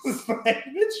mean. Like,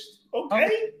 bitch,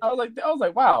 okay. I was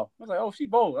like, wow. I was like, oh, she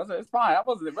bold. I said, it's fine. I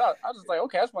was just like,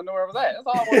 okay, I just want to know where I was at. That's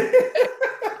all I wanted.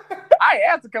 I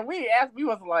asked her, because we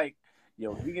wasn't like,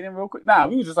 yo, can we get in real quick? Nah,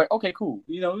 we was just like, okay, cool.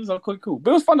 You know, it was okay, cool. But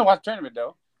it was fun to watch the tournament,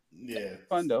 though. Yeah.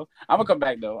 Fun, though. I'm going to come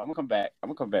back, though. We're going to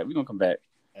come back.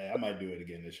 Hey, I might do it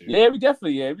again this year. Yeah, we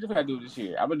definitely got to do it this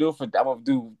year. I'm going to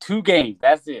do 2 games.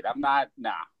 That's it. I'm not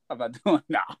doing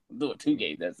 2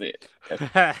 games. That's it.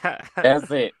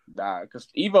 That's it. Nah, because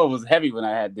Evo was heavy when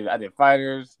I did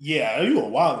Fighters. Yeah, you were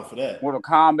wild for that. Mortal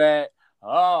Kombat.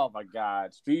 Oh my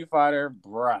God, Street Fighter,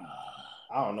 bruh.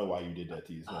 I don't know why you did that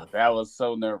to yourself. That was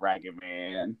so nerve-wracking,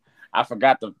 man. I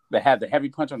forgot to have the heavy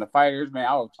punch on the fighters,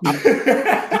 man.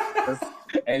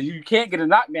 And you can't get a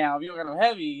knockdown if you don't got no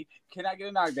heavy. Cannot get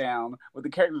a knockdown with the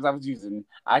characters I was using.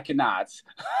 I cannot.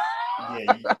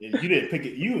 Yeah, you didn't pick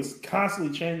it. You was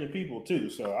constantly changing people too,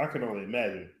 so I can only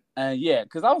imagine. Yeah,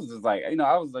 because I was just like,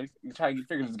 I was like trying to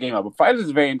figure this game out. But Fighters is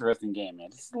a very interesting game, man.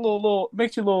 It's a little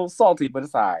makes you a little salty, but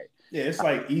it's all right. Yeah, it's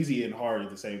like easy and hard at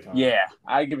the same time. Yeah,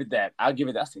 I give it that. I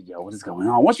said, yo, what is going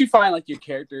on? Once you find like your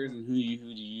characters and who you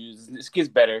use, it gets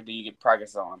better. Then you get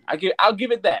progress on. I'll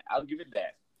give it that. I'll give it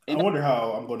that. I wonder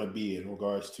how I'm going to be in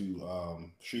regards to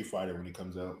Street Fighter when it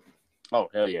comes out. Oh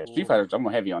hell yeah, Street Fighter! I'm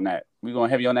gonna heavy on that. We're gonna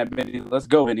heavy on that, Benny. Let's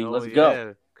go, Benny. Let's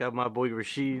go. Got my boy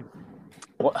Rashid.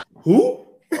 What? Who?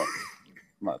 I'm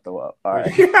about to throw up. All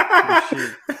right.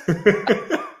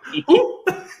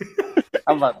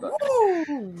 I'm about to.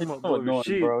 He's so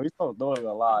annoying, bro. He's so annoying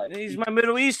a lot. He's my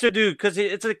Middle Eastern dude because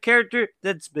it's a character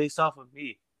that's based off of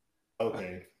me.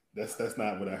 Okay, that's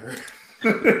not what I heard.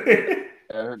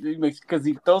 Because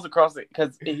he throws across it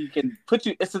because he can put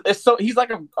you. It's so he's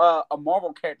like a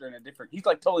Marvel character in a different. He's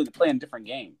like totally playing a different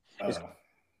game.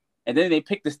 And then they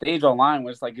pick the stage online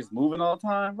where it's like it's moving all the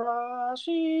time.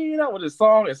 Rashid, with his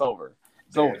song, it's over.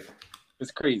 It's over.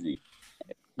 It's crazy.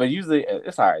 But usually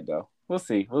it's all right though. We'll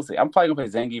see. I'm probably gonna play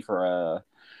Zangief for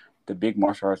the big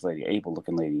martial arts lady, Able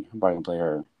looking lady. I'm probably gonna play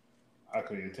her. I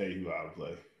couldn't even tell you who I would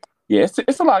play. Yeah,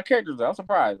 it's a lot of characters though. I'm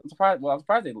surprised. Well, I'm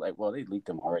surprised they leaked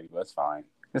them already, but that's fine.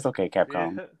 It's okay,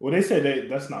 Capcom. Yeah. Well, they said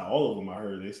that's not all of them. I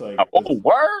heard it's like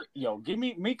word, yo, give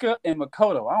me Mika and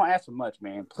Makoto. I don't ask for much,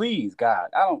 man. Please, God,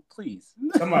 I don't. Please.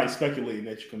 Somebody speculating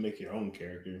that you can make your own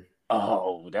character.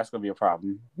 Oh, that's gonna be a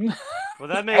problem. Well,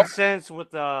 that makes sense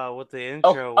with the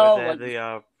intro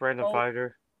the random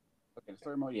fighter. Okay, the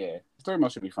story mode, yeah, the story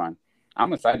mode should be fun.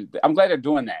 I'm excited. I'm glad they're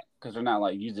doing that because they're not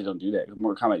like usually don't do that.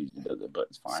 Mortal Kombat usually does it, but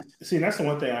it's fine. See, that's the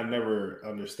one thing I never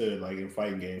understood, like in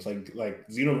fighting games, like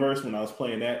Xenoverse. When I was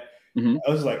playing that, I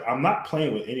was like, I'm not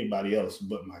playing with anybody else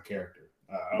but my character.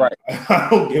 I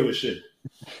don't give a shit.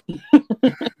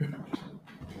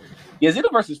 Yeah,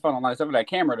 Xenoverse is fun online. Except for that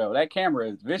camera though. That camera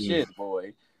is vicious,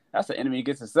 boy. That's an enemy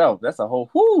against itself. That's a whole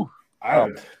whoo. I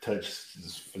haven't touched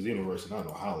for Xenoverse in I don't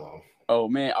know how long. Oh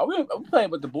man, we play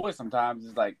with the boys sometimes.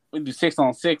 It's like we do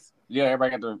 6-on-6. Yeah,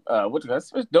 everybody got their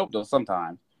it's dope though.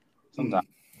 Sometimes. All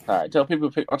right, tell people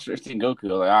to pick Ultra Instinct Goku.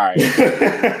 Like,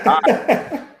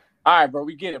 all right, bro.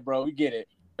 We get it, bro. We get it.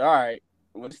 All right.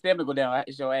 When the stamina go down,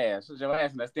 it's your ass. It's your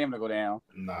ass when that stamina go down.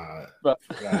 Nah. But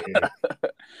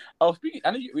speaking,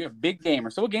 I know we have big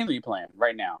gamers. So what games are you playing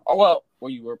right now? Oh well,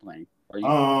 what you were playing?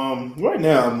 Right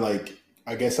now I'm like.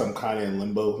 I guess I'm kind of in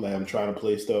limbo. Like I'm trying to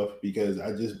play stuff because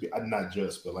I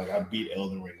beat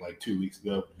Elden Ring like 2 weeks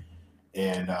ago,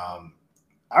 and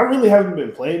I really haven't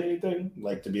been playing anything.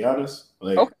 Like to be honest,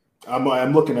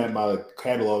 I'm looking at my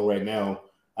catalog right now.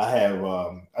 I have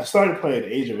I started playing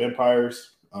Age of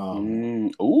Empires.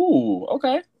 Ooh,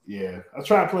 okay. Yeah, I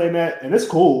tried playing that, and it's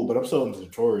cool, but I'm still in the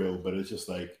tutorial. But it's just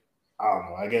like I don't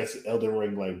know. I guess Elden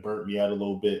Ring like burnt me out a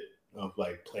little bit of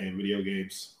like playing video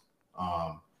games.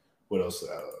 What else?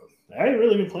 I ain't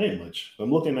really been playing much.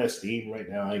 I'm looking at Steam right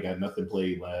now. I ain't got nothing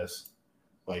played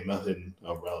like nothing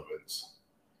of relevance.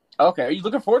 Okay, are you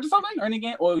looking forward to something or any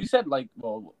game? Well, you said what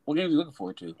game are you looking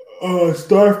forward to?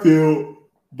 Starfield,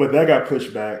 but that got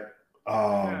pushed back.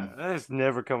 That's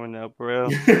never coming out, bro.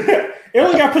 It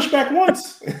only got pushed back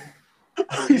once.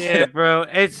 Yeah, bro,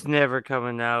 it's never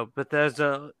coming out. But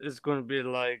it's going to be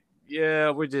like,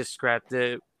 yeah, we just scrapped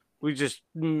it. We just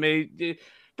made it,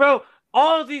 bro.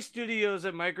 All these studios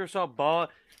that Microsoft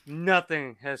bought,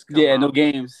 nothing has come out. No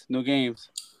games.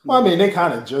 Well, I mean, they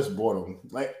kind of just bought them.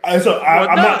 Like, I'm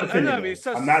not defending them.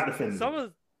 I'm not defending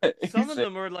them. Some of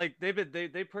them are like they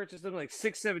purchased them like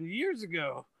 6-7 years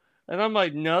ago, and I'm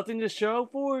like nothing to show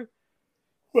for.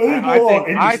 Well,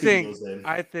 I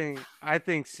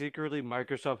think secretly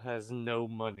Microsoft has no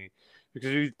money because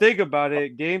if you think about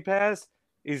it, Game Pass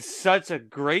is such a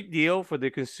great deal for the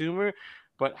consumer,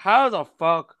 but how the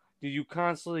fuck do you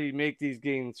constantly make these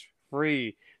games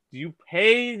free? Do you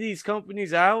pay these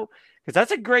companies out? Because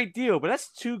that's a great deal, but that's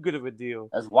too good of a deal.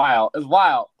 That's wild. It's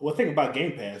wild. Well, think about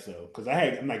Game Pass, though. Because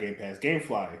I'm not Game Pass,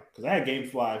 GameFly. Because I had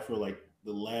GameFly for like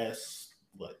the last,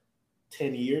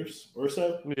 10 years or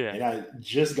so? Yeah. And I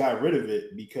just got rid of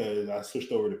it because I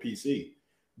switched over to PC.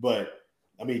 But,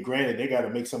 I mean, granted, they got to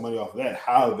make some money off of that.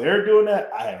 How they're doing that,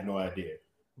 I have no idea.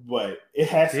 But it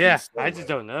has to be. Yeah, I just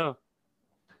don't know.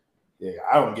 Yeah,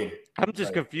 I don't get it. I'm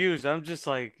just confused. I'm just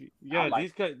like,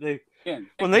 these guys,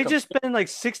 when they just spend like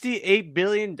 $68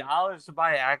 billion to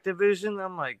buy Activision,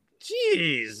 I'm like,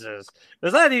 Jesus,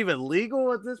 is that even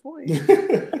legal at this point?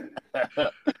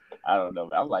 I don't know.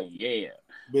 I'm like, yeah.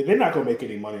 But they're not going to make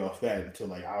any money off that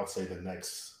until, I'll say the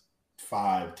next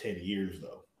 5-10 years,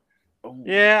 though. Ooh.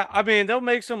 Yeah, I mean they'll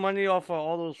make some money off of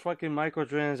all those fucking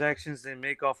microtransactions they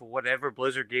make off of whatever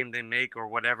Blizzard game they make or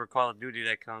whatever Call of Duty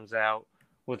that comes out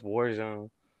with Warzone.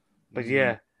 But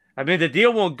yeah, I mean the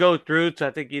deal won't go through to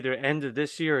I think either end of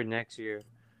this year or next year.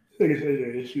 I think it's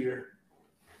this year.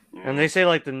 And they say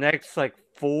like the next like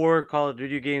 4 Call of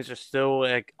Duty games are still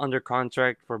like under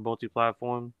contract for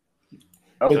multi-platform.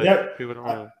 But So that people don't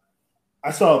know. I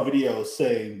saw a video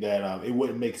saying that it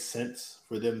wouldn't make sense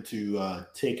for them to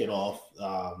take it off.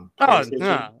 Oh PlayStation.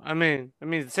 no! I mean,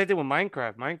 the same thing with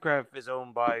Minecraft. Minecraft is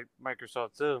owned by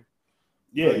Microsoft too.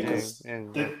 Yeah, because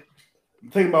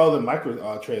think about all the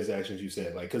micro transactions you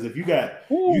said. Like, because if you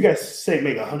guys say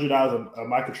make $100 of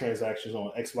microtransactions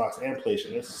on Xbox and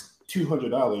PlayStation, that's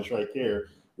 $200 right there.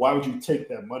 Why would you take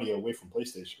that money away from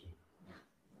PlayStation?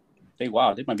 They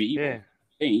might be evil. Yeah.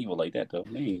 They ain't evil like that though.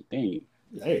 They ain't.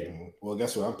 Hey, well,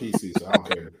 guess what? I'm PC, so I don't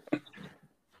care.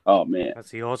 Oh man, that's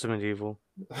the ultimate evil.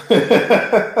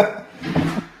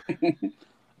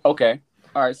 Okay.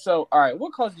 All right.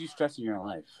 What causes you stress in your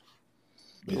life?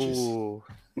 Bitches. Ooh.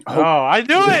 Oh, I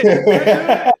do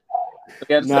it.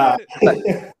 Nah.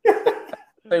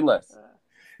 Say less.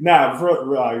 Nah,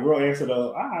 real answer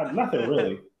though. Nothing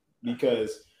really,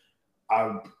 because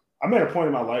I'm at a point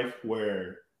in my life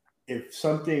where if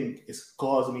something is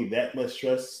causing me that much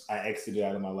stress, I exit it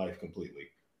out of my life completely.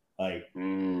 Like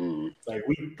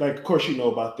of course you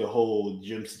know about the whole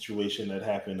gym situation that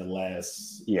happened the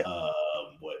last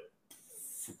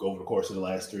over the course of the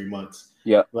last 3 months.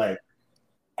 Yeah. Like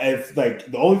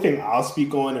the only thing I'll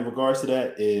speak on in regards to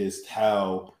that is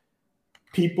how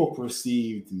people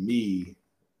perceived me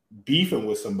beefing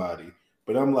with somebody,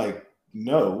 but I'm like,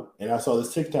 no. And I saw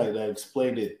this TikTok that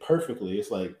explained it perfectly.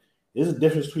 It's like there's a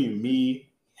difference between me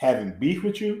having beef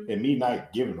with you and me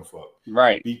not giving a fuck.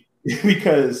 Right.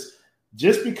 Because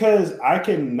just because I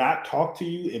can not talk to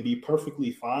you and be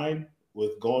perfectly fine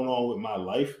with going on with my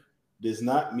life does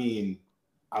not mean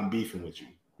I'm beefing with you.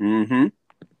 Mm-hmm.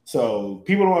 So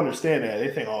people don't understand that. They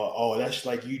think, oh, that's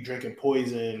like you drinking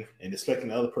poison and expecting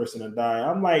the other person to die.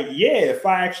 I'm like, yeah, if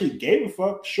I actually gave a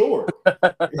fuck, sure.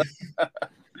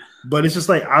 But it's just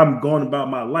like I'm going about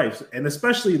my life. And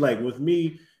especially like with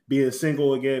me being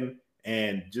single again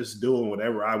and just doing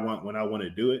whatever I want when I want to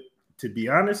do it, to be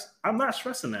honest, I'm not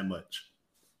stressing that much.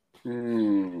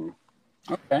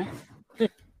 Okay.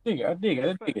 I dig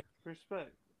it.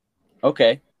 Respect.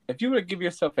 Okay. If you were to give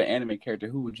yourself an anime character,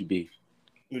 who would you be?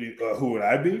 Who would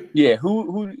I be? Yeah, who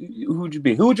would you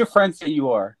be? Who would your friends say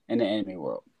you are in the anime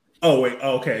world? Oh, wait.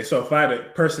 Okay. So if I had a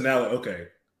personality, okay.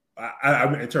 I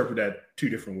would interpret that 2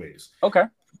 different ways. Okay.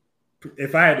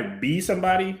 If I had to be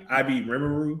somebody, I'd be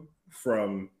Rimuru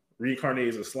from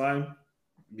Reincarnated as a Slime,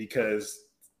 because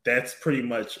that's pretty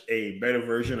much a better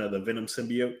version of the Venom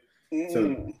symbiote.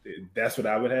 So that's what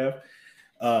I would have.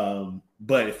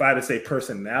 But if I had to say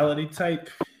personality type,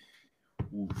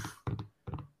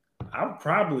 I would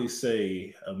probably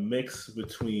say a mix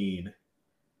between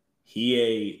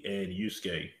Hiei and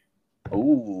Yusuke.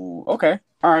 Ooh, okay.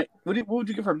 All right. What would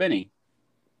you give for Benny?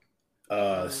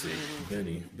 Let's see.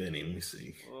 Benny, let me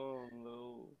see. Oh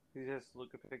no. He has to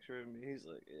look at a picture of me. He's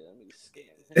like, yeah, let me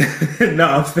scan him. No,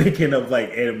 I'm thinking of like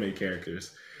anime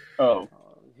characters. Oh.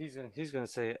 He's gonna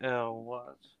say L,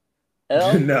 watch.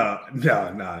 L? No.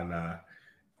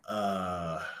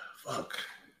 Fuck.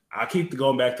 I keep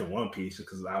going back to One Piece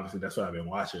because obviously that's what I've been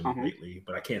watching lately,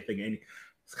 but I can't think of any.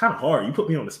 It's kind of hard. You put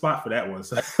me on the spot for that one,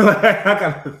 so I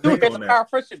gotta think on that. Power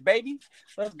friendship, baby.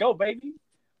 Let's go, baby.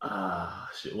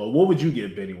 Shit. Well, what would you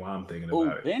give Benny while I'm thinking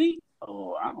about it? Benny?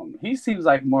 Oh, I don't know. He seems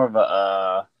like more of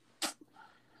a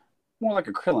more like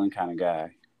a Krillin kind of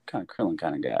guy.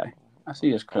 I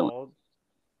see as Krillin.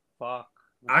 Fuck.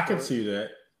 I can see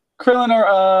that. Krillin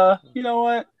or you know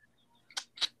what?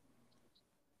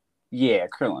 Yeah,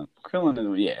 Krillin.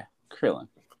 Krillin.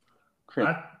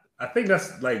 I think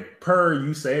that's like per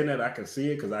you saying that I can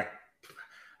see it because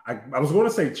I was going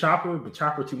to say Chopper, but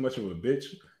Chopper too much of a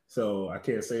bitch, so I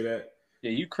can't say that. Yeah,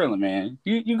 you Krillin, man.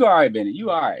 You go all right, Benny. You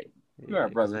all right. You all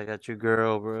right, brother. I got your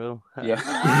girl, bro. Yeah.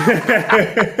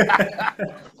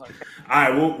 All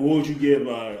right, what would you give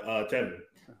Tevin?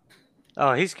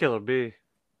 Oh, he's Killer B.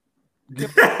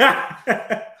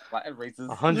 Racist.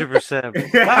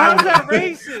 100%. How's that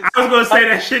racist? I was gonna say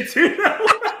that shit too.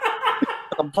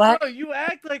 I'm black. Bro, you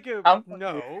act like a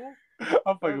no.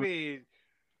 I mean,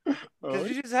 because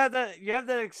you just have that. You have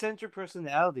that eccentric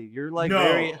personality. You're like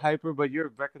very hyper, but you're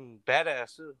fucking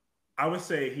badass too. I would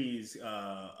say he's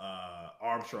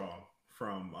Armstrong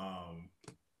from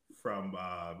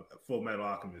Full Metal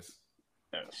Alchemist.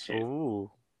 Oh, shit. Ooh.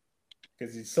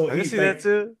 Because he's so. I can see that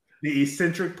too. the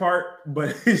eccentric part,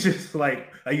 but it's just like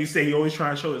you say, he always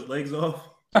trying to show his legs off.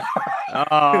 Oh.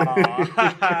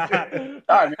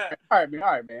 All right, man.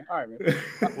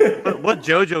 What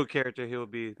JoJo character he'll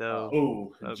be though?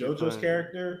 Oh, JoJo's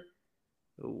character.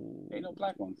 Ooh. Ain't no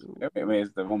black ones. Man,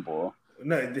 it's the one boy.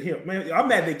 No, man, I'm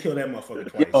mad they killed that motherfucker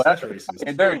twice. Yo, that's racist.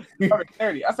 And dirty.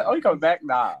 I said, oh, he coming back?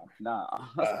 Nah.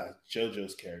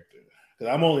 JoJo's character.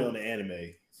 Because I'm only on the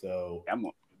anime, so I'm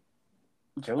on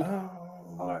JoJo.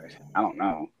 I don't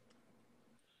know.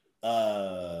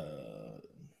 I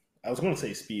was going to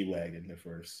say Speedwagon at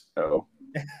first. Oh.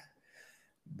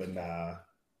 But nah.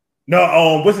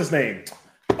 No, what's his name?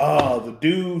 The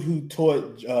dude who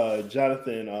taught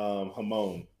Jonathan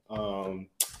Hamon.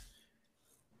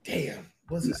 Damn,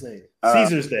 what's his name?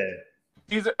 Caesar's dad.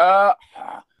 Caesar. Come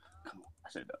on.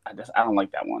 I don't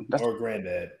like that one. Or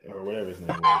granddad, or whatever his name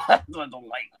was. That's what I don't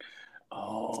like.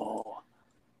 Oh,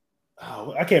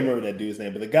 I can't remember that dude's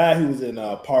name, but the guy who was in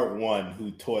part 1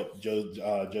 who taught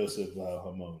Joseph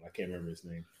Hamon. I can't remember his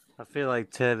name. I feel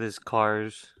like Ted is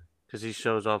Cars because he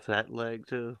shows off that leg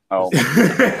too. Oh.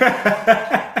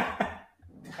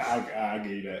 I'll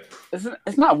give you that.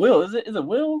 It's not Will, is it? Is it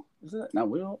Will? Is it not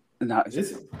Will? No,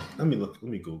 let me look.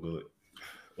 Let me Google it.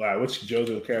 Wow, which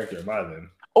JoJo character am I then?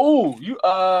 Oh, you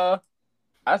I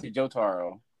see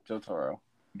Jotaro.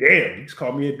 Damn, you just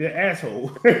called me a dead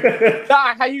asshole.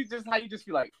 Nah, how you just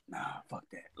be like, nah, fuck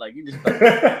that. Like you just like,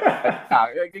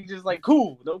 you just like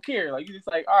cool, don't care. Like you just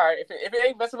like, all right, if it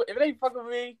ain't fucking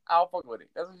with me, I'll fuck with it.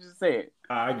 That's what you just said.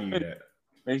 I give you that.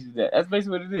 Basically that. That's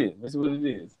basically what it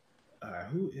is.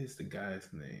 Who is the guy's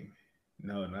name?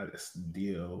 No, not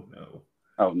Dio. No.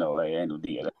 Oh no, I ain't no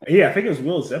Dio. Yeah, I think it was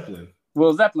Will Zeppelin.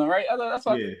 Will Zeppelin, right? That's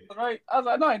what right. I was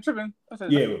like, no, I ain't tripping.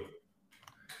 Yeah,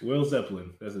 Will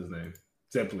Zeppelin. That's his name.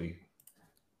 Zeppelin.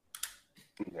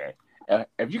 Okay.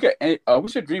 If you could,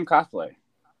 what's your dream cosplay?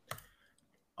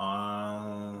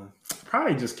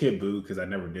 Probably just Kid Buu because I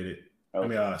never did it.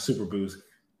 Okay. I mean, Super Boo's.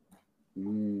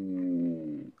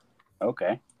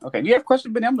 Okay. Do you have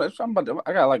questions, Benny? I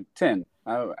got like 10.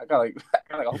 I got like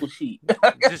a whole sheet.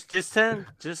 just 10?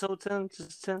 Just 10?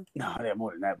 Just 10? No, I have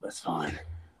more than that, but it's fine.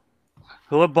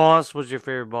 What boss was your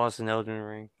favorite boss in Elden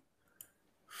Ring?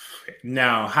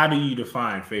 Now, how do you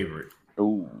define favorite?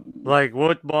 Ooh. Like,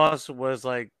 what boss was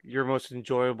like your most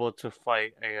enjoyable to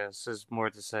fight? I guess is more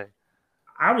to say.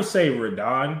 I would say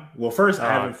Radon. Well, first,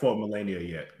 I haven't fought Millennia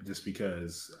yet, just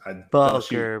because bro.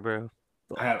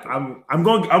 I'm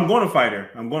going to fight her.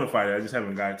 I just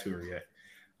haven't gotten to her yet.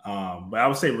 But I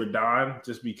would say Radon,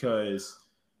 just because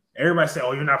everybody said,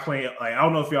 "Oh, you're not playing." Like, I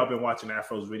don't know if y'all been watching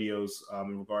Afro's videos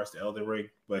in regards to Elden Ring,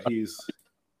 but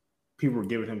people were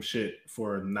giving him shit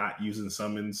for not using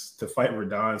summons to fight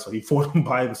Radon, so he fought him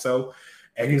by himself.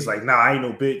 And he's like, "Nah, I ain't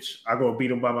no bitch. I go beat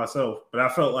him by myself." But I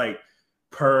felt like,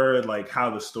 per like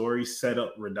how the story set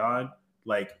up Radon,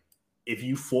 like if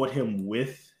you fought him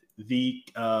with the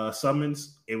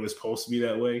summons, it was supposed to be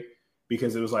that way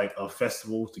because it was like a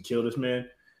festival to kill this man.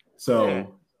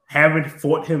 So having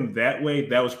fought him that way,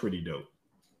 that was pretty dope.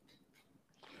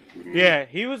 Yeah,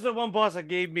 he was the one boss that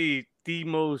gave me the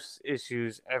most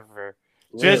issues ever.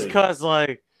 Really? Just because,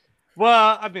 like,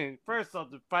 well, I mean, first off,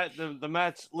 the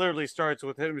match literally starts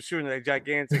with him shooting a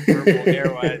gigantic purple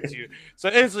arrow at you. So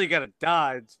instantly you got to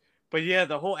dodge. But yeah,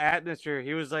 the whole atmosphere,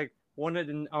 he was like, wanted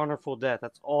an honorable death.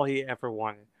 That's all he ever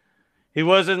wanted. He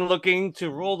wasn't looking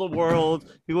to rule the world.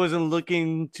 He wasn't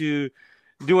looking to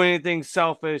do anything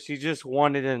selfish. He just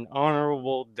wanted an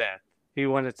honorable death. He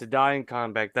wanted to die in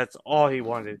combat. That's all he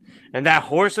wanted. And that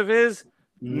horse of his,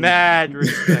 mad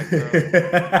respect, bro.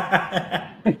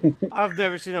 I've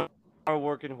never seen a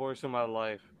hard-working horse in my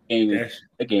life. Again,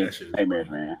 nightmares,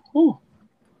 man. Whew.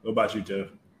 What about you, Jeff?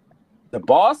 The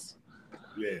boss?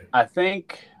 Yeah. I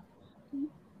think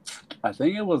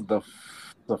it was the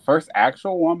first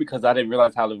actual one because I didn't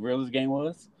realize how real this game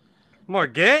was.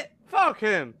 Morget? Fuck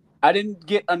him. I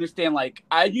didn't understand. Like,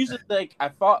 I usually I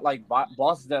fought like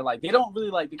bosses that like they don't really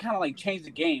like. They kind of like change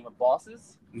the game of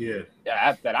bosses. Yeah.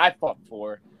 That I fought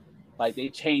before. Like they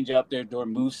change up their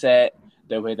moveset,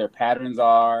 the way their patterns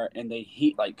are, and they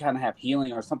kind of have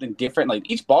healing or something different.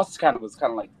 Like each boss was kind of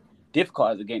like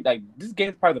difficult as a game. Like this game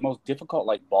is probably the most difficult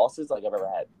like bosses like I've ever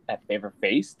ever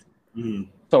faced. Mm-hmm.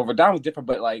 So Radon was different,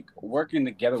 but like working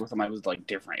together with somebody was like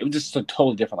different. It was just so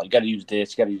totally different. Like you got to use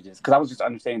this, because I was just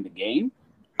understanding the game.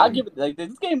 I give it like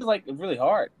this game is like really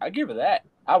hard. I give it that.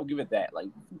 I would give it that. Like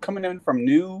coming in from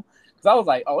new, because I was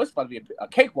like, oh, it's about to be a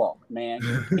cakewalk, man.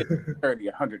 30,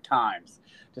 100 times,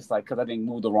 just like because I didn't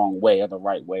move the wrong way or the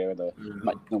right way or the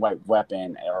right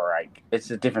weapon or like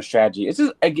it's a different strategy. It's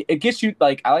just it gets you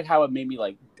like I like how it made me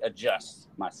like adjust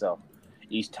myself.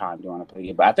 each time during I played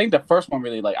it. But I think the first one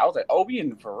really I was like, oh, we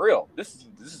in for real. This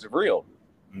is real.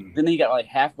 Mm-hmm. Then he got like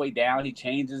halfway down, he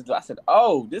changes. I said,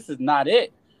 oh, this is not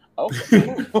it.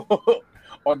 Okay.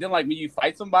 Or then like when you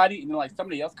fight somebody and then like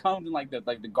somebody else comes and like the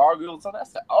gargoyles and stuff. I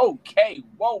said, okay,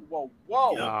 whoa.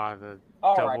 The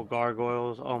double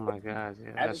gargoyles. Oh my god,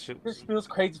 yeah, that shit. This feels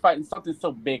crazy fighting something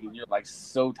so big and you're like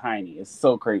so tiny. It's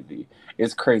so crazy.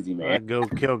 It's crazy, man. Go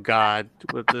kill God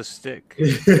with the stick.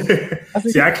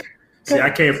 I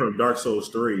came from Dark Souls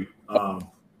 3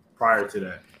 prior to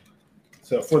that.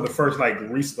 So for the first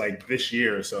this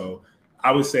year or so,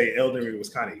 I would say Elden Ring was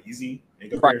kind of easy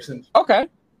in comparison. Right. Okay.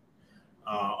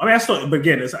 I mean, but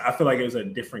again, I feel like it was a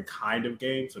different kind of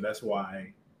game, so that's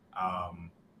why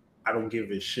I don't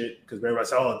give a shit because everybody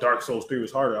said, "Oh, Dark Souls 3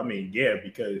 was harder." I mean, yeah,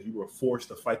 because you were forced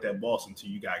to fight that boss until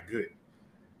you got good.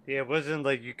 Yeah, it wasn't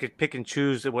like you could pick and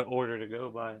choose what order to go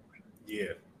by.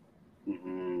 Yeah.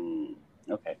 Mm-hmm.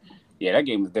 Okay. Yeah, that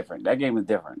game is different. That game is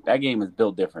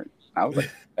built different. I was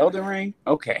like, Elden Ring?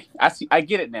 Okay. I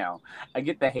get it now. I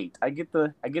get the hate. I get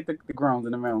the groans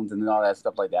and the moans and all that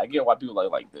stuff like that. I get why people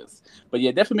like this. But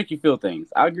yeah, definitely make you feel things.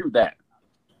 I agree with that.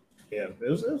 Yeah, it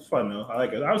was fun though. I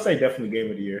like it. I would say definitely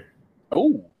game of the year.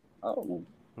 Oh.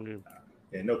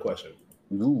 Yeah, no question.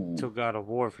 Ooh. Took God of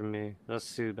War for me. Let's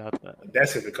see about that.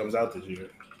 That's if it comes out this year.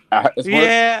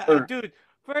 Dude.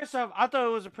 First off, I thought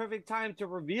it was a perfect time to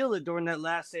reveal it during that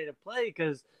last state of play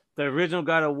because the original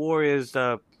God of War is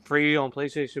free on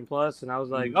PlayStation Plus, and I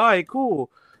was like, all right, cool.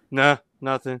 Nah,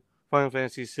 nothing. Final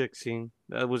Fantasy 16.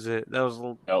 That was it. That was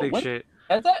big shit.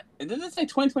 Did it say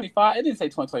 2025? It didn't say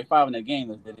 2025 in the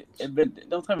game, did it?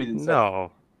 Don't tell me it didn't say.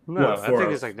 No. I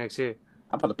think it's like next year.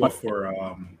 I'm about to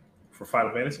for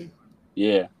Final Fantasy?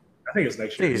 Yeah. I think it's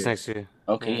next year. Next year.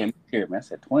 Okay, yeah. Next year, man. I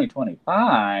said 2025.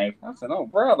 I said, oh,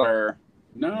 brother.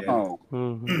 No. Yeah.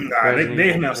 Mm-hmm. Nah,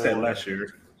 they announced that last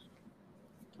year.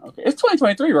 Okay, it's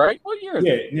 2023, right? What year is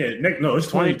it? Yeah. No, it's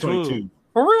 2022.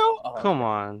 For real? Oh, come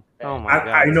on. Oh my god.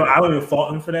 I know I would have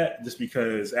fought him for that just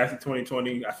because after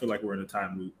 2020, I feel like we're in a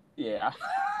time loop. Yeah.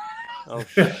 Oh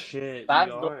shit.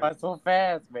 Time's going by so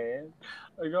fast, man.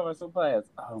 They're going by so fast.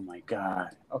 Oh my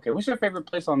god. Okay, what's your favorite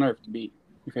place on earth to be?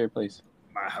 Your favorite place?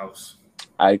 My house.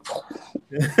 All right,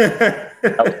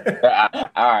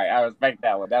 I respect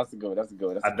that one. That's a good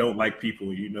one. I don't like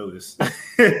people. You know this.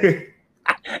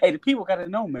 Hey, the people got to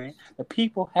know, man. The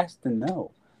people has to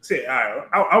know. See, I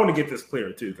want to get this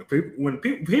clear too. When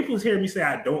people hear me say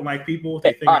I don't like people,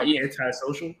 they think I'm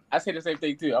antisocial. I say the same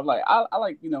thing too. I'm like, I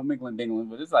like mingling, dingling,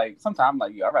 but it's like sometimes I'm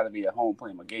like, I'd rather be at home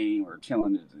playing my game or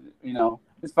chilling.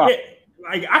 It's fine. Yeah,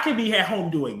 like I can be at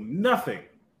home doing nothing.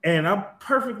 And I'm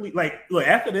perfectly look,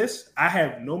 after this, I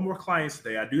have no more clients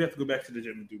today. I do have to go back to the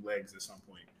gym and do legs at some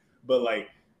point. But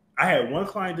I had one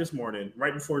client this morning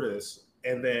right before this.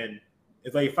 And then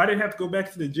if I didn't have to go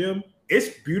back to the gym,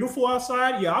 it's beautiful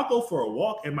outside. Yeah, I'll go for a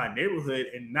walk in my neighborhood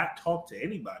and not talk to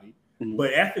anybody. Mm-hmm.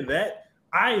 But after that,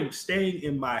 I am staying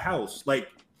in my house. Like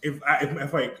if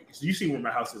you see where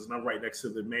my house is and I'm right next to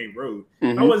the main road. Mm-hmm.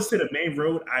 If I wasn't to the main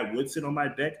road, I would sit on my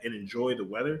deck and enjoy the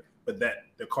weather. But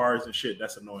the cars and shit,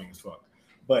 that's annoying as fuck.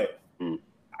 But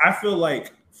I feel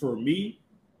like for me,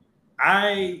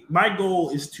 my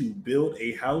goal is to build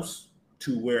a house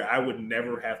to where I would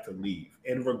never have to leave.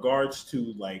 In regards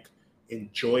to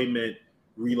enjoyment,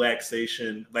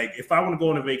 relaxation. Like if I want to go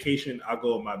on a vacation, I'll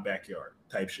go in my backyard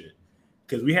type shit.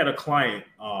 Because we had a client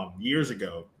years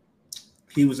ago.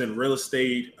 He was in real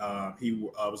estate. He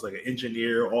was like an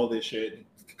engineer, all this shit.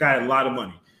 Got a lot of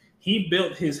money. He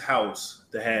built his house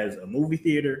that has a movie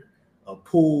theater, a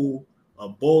pool, a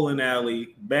bowling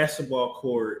alley, basketball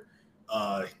court,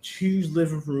 huge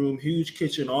living room, huge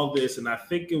kitchen, all this. And I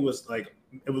think it was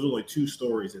only 2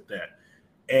 stories at that.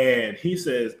 And he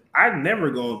says, I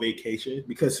never go on vacation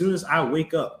because as soon as I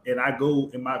wake up and I go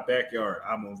in my backyard,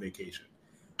 I'm on vacation,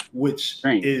 which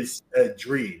is a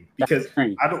dream because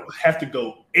I don't have to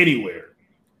go anywhere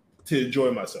to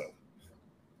enjoy myself.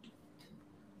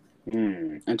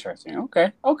 Interesting.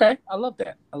 Okay. I love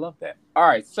that. All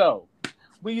right. So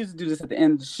we used to do this at the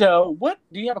end of the show.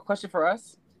 Do you have a question for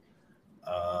us?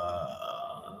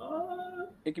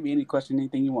 It could be any question,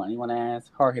 anything you want. You want to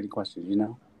ask hard-hitting questions,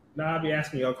 Nah, I'll be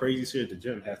asking y'all crazy shit at the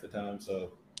gym half the time,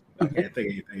 so I can't think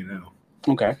of anything now.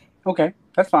 Okay.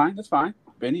 That's fine.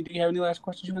 Benny, do you have any last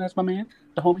questions you want to ask my man,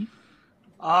 the homie?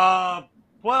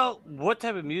 Well, what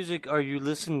type of music are you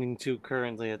listening to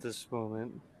currently at this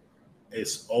moment?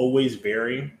 It's always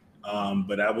varying,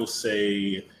 but I will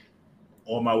say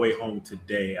on my way home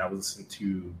today, I was listening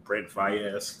to Brent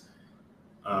Faiyaz,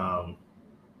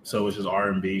 so which is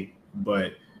R&B.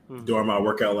 But during my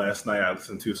workout last night, I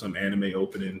listened to some anime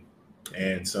opening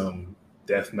and some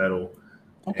death metal.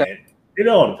 Okay. And it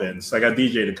all depends. Like I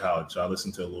DJ'd in college, so I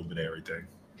listen to a little bit of everything.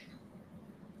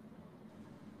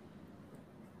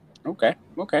 Okay.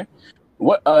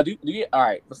 What do you all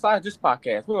right, besides this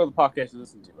podcast, what other podcasts you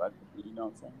listen to? Like, you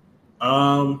know what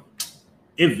I'm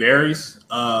saying? It varies.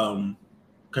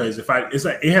 Because it's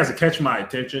like it has to catch my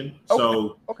attention.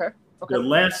 So Okay. The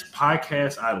last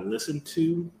podcast I listened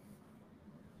to,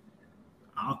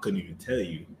 I couldn't even tell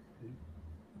you.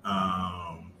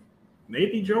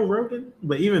 Maybe Joe Rogan,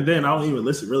 but even then, I don't even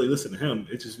really listen to him.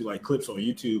 It just be like clips on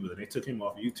YouTube, and they took him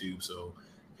off YouTube, so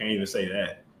can't even say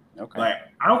that. Okay. Like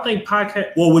I don't think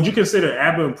podcast. Well, would you consider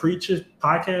Abba and Preacher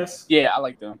podcasts? Yeah, I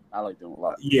like them. I like them a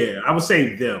lot. Yeah, I would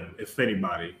say them if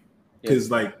anybody, because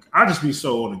like I just be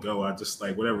so on the go. I just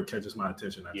like whatever catches my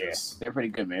attention. They're pretty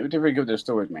good, man. They're pretty good with their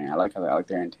stories, man. I like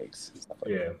their intakes and stuff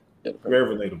like that.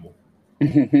 Very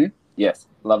relatable. Yes,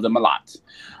 love them a lot.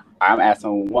 I'm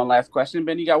asking one last question.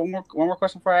 Ben, you got one more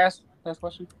question before I ask last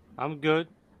question? I'm good.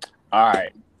 All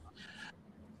right.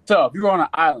 So if you were on an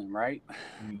island, right?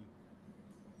 And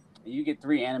you get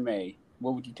 3 anime,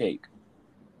 what would you take?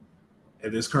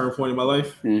 At this current point in my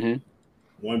life,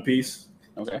 One Piece.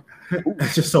 Okay.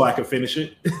 Just so I can finish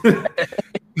it. Yu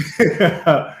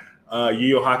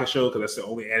Yu Hakusho, because that's the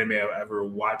only anime I've ever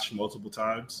watched multiple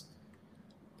times.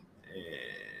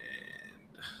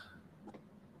 And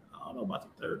I don't know about the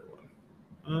third one.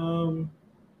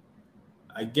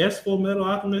 I guess Full Metal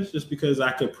Alchemist, just because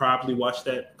I could probably watch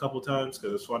that a couple times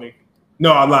because it's funny.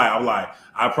 No, I'm lying.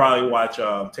 I probably watch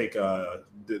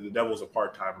The Devil's a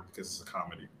Part-Timer because it's a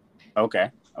comedy. Okay.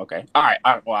 All right.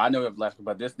 Well, I know we have left,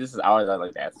 but this is always I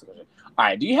like to ask the question. All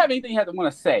right. Do you have anything you have to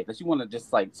want to say that you want to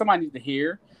just like somebody needs to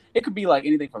hear? It could be like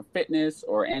anything from fitness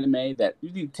or anime that you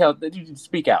need to tell, that you need to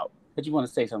speak out, that you want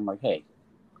to say something like, "Hey,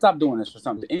 stop doing this" or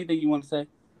something. Anything you want to say?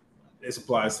 This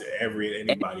applies to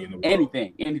anybody in the world.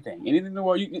 Anything in the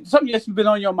world. Something that's been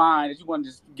on your mind that you want to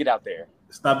just get out there.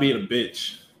 Stop being a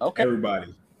bitch. Okay.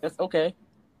 Everybody. That's okay.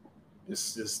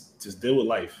 Just deal with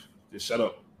life. Just shut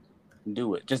up.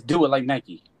 Do it. Just do it like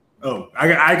Nike. Oh,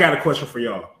 I got a question for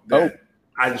y'all.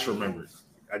 I just remembered.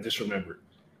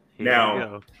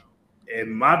 Now,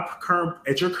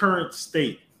 at your current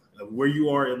state of where you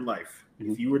are in life,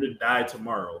 if you were to die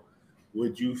tomorrow,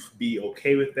 would you be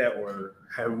okay with that, or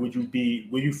would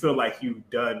you feel like you've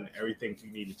done everything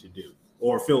you needed to do,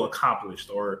 or feel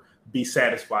accomplished, or be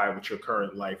satisfied with your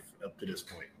current life up to this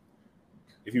point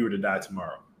if you were to die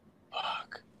tomorrow?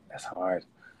 Fuck, that's hard.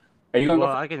 Are you gonna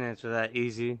I can answer that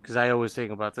easy because I always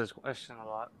think about this question a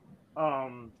lot.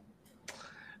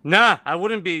 Nah, I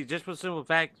wouldn't be, just for the simple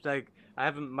fact, like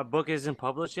my book isn't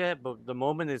published yet, but the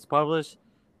moment it's published,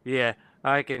 yeah,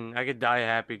 I could die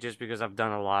happy just because I've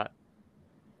done a lot.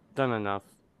 Done enough.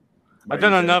 I've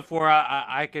done enough where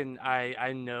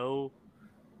I know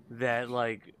that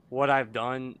like what I've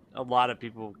done, a lot of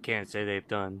people can't say they've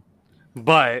done.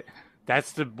 But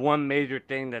that's the one major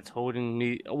thing that's holding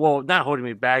me, well, not holding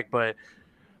me back, but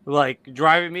like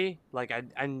driving me. Like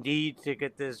I need to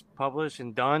get this published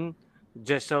and done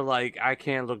just so like I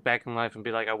can't look back in life and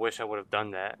be like, I wish I would have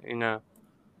done that, you know?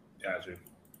 Gotcha.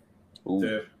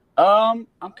 Yeah. I'm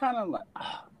kind of like,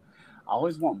 I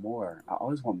always want more.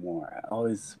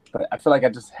 But I feel like I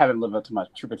just haven't lived up to my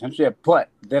true potential yet. But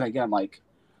then again, I'm like,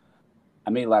 I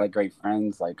made a lot of great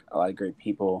friends, like a lot of great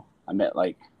people.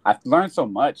 I've learned so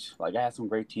much. Like I had some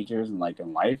great teachers and like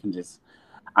in life, and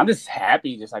I'm just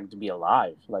happy just like to be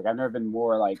alive. Like I've never been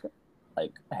more like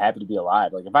happy to be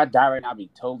alive. Like if I die right now, I'd be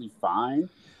totally fine.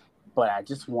 But I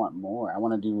just want more. I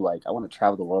want to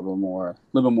travel the world a little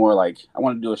bit more. Like I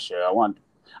want to do a show.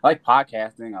 I like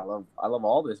podcasting. I love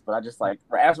all this, but I just like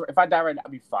if I die right now,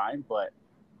 I'd be fine. But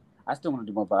I still want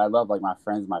to do more. But I love like my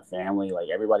friends, my family, like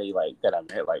everybody like that I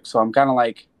met. Like so, I'm kind of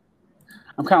like,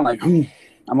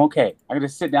 I'm okay. I can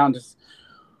just sit down, just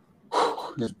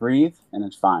breathe, and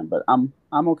it's fine. But I'm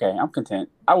okay. I'm content.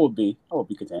 I will be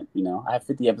content. You know, I have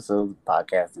 50 episodes of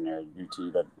podcasting there,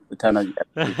 YouTube. At the time I'm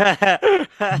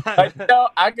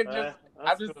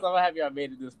just so happy I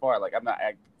made it this far. Like I'm not.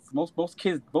 Most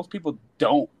people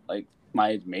don't like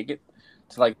my age make it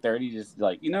to like 30. Just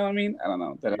like, you know what I mean? I don't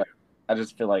know. I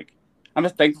just feel like I'm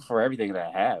just thankful for everything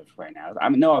that I have right now. I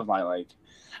know I'm like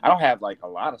I don't have like a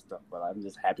lot of stuff, but I'm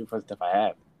just happy for the stuff I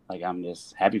have. Like I'm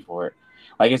just happy for it.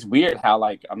 Like it's weird how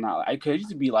like I'm not. I could used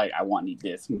to be like I need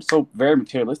this. I'm so very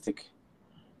materialistic,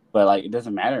 but like it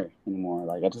doesn't matter anymore.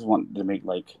 Like I just want to make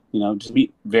like, you know, just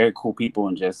meet very cool people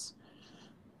and just.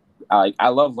 I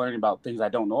love learning about things I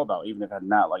don't know about, even if I'm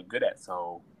not like good at.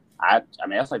 So I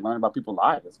mean, that's like learning about people's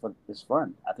lives. It's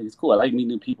fun. I think it's cool. I like meeting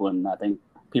new people, and I think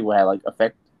people have like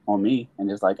effect on me, and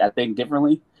just like I think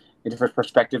differently, a different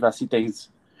perspective. I see things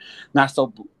not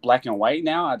so black and white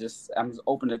now. I'm just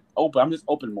open. I'm just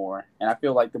open more, and I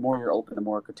feel like the more you're open, the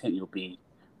more content you'll be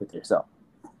with yourself.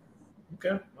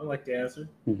 Okay, I like the answer.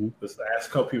 Mm-hmm. Just asked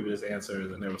a couple people this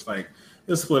answers, and it was like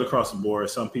it's split across the board.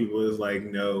 Some people is like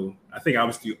no. I think I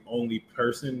was the only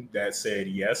person that said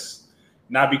yes,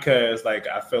 not because like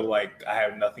I feel like I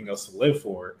have nothing else to live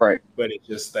for, right? But it's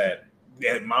just that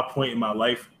at my point in my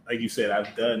life, like you said,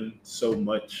 I've done so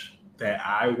much that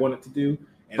I wanted to do,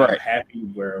 and I'm happy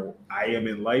where I am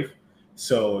in life.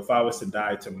 So if I was to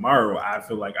die tomorrow, I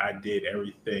feel like I did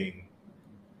everything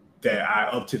that I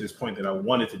up to this point that I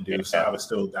wanted to do, so I would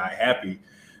still die happy.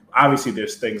 Obviously,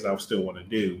 there's things I still want to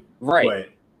do, but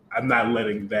I'm not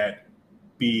letting that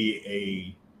be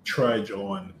a trudge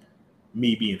on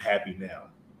me being happy now.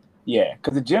 Yeah,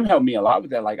 because the gym helped me a lot with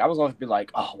that. Like, I was always be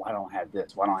like, oh, why don't I have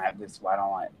this? Why don't I have this? Why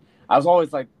don't I? I was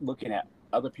always like looking at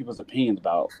other people's opinions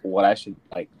about what I should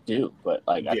like do, but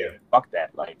like, fuck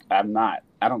that. Like, I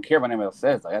don't care what anyone else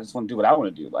says. Like, I just want to do what I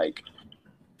want to do. Like,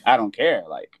 I don't care.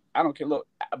 Like, I don't care. Look,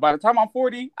 by the time I'm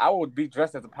 40, I would be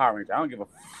dressed as a Power Ranger. I don't give a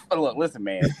fuck. Look, listen,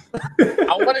 man.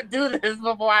 I want to do this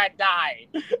before I die.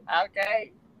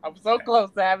 Okay? I'm so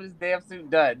close to having this damn suit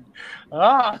done.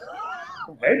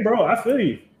 Hey, bro, I feel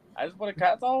you. I just want to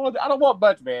cut. I don't want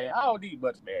much, man. I don't need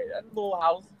much, man. That's a little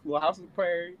house in the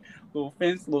prairie, little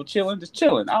fence, little chilling, just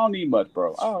chilling. I don't need much,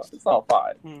 bro. It's all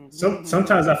fine.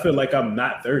 Sometimes I feel like I'm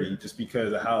not 30 just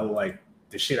because of how like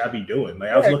the shit I be doing.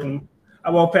 Like I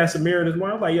walked past the mirror this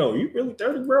morning. I'm like, "Yo, are you really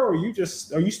 30, bro? Or are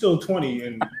you still 20?"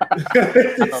 And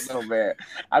no, man.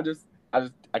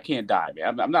 I can't die,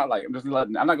 man. I'm not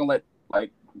gonna let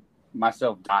like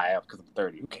myself die out because I'm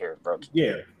 30. Who cares, bro?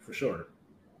 Yeah, for sure.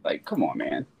 Like, come on,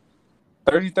 man.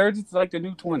 30 is like the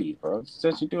new 20, bro. It's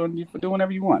just you doing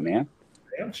whatever you want, man.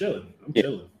 Hey, I'm chilling.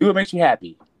 Do what makes you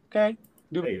happy. Okay.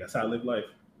 That's how I live life.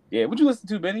 Yeah. What you listen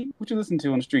to, Benny? What you listen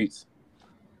to on the streets?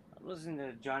 I listen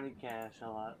to Johnny Cash a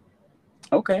lot.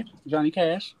 Okay, Johnny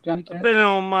Cash. I've been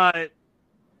on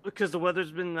because the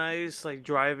weather's been nice, like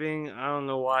driving. I don't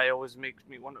know why it always makes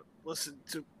me want to listen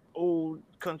to old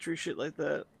country shit like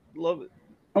that. Love it.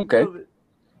 Okay. Love it.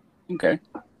 Okay.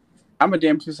 I'm a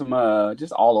damn to some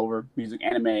just all over music,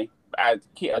 anime.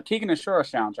 Kicking the Shore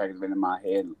soundtrack has been in my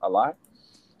head a lot.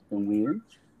 Been weird,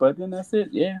 but then that's it.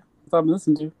 Yeah, that's all I'm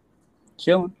listening to.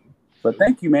 Chilling. But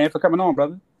thank you, man, for coming on,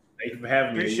 brother. Thank you for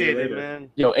having me. Appreciate it,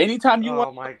 man. Yo, anytime you want.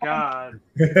 Oh my god.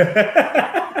 You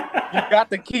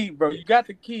got the key, bro. You got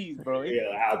the keys, bro.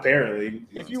 Yeah, apparently.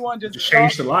 If you want to just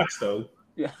change the locks, though.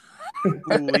 Yeah.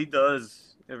 Ooh, he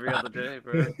does every other day,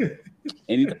 bro.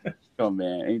 Anytime. Oh,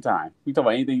 man. Anytime. You talk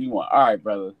about anything you want. All right,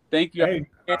 brother. Thank you. Hey,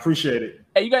 I appreciate it.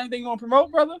 Hey, you got anything you want to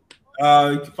promote, brother?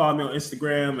 You can follow me on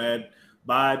Instagram at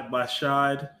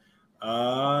Bodbyshaad.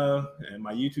 And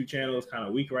my YouTube channel is kind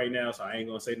of weak right now, so I ain't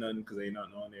gonna say nothing because ain't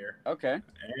nothing on there. Okay.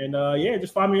 And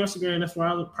just follow me on Instagram. That's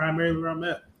primarily where I'm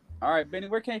at. All right, Benny,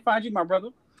 where can they find you, my brother?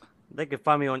 They can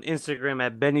find me on Instagram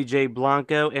at Benny J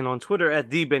Blanco and on Twitter at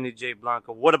the Benny J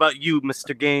Blanco. What about you,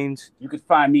 Mr. Gaines? You can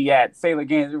find me at Sailor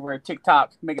Gaines everywhere,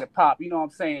 TikTok, making it pop. You know what I'm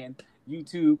saying?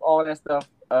 YouTube, all that stuff.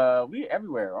 We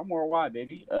everywhere. I'm worldwide,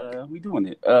 baby. We doing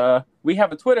it. We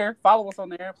have a Twitter. Follow us on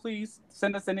there. Please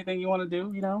send us anything you want to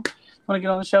do. You know, want to get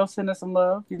on the show? Send us some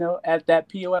love. You know, at that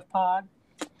POF pod.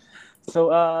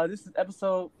 So this is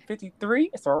episode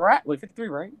 53. It's a wrap. Wait, 53,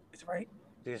 right? Is it right?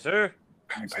 Yes, sir.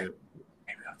 Right.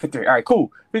 53. All right,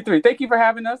 cool. 53. Thank you for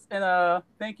having us, and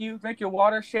thank you. Drink your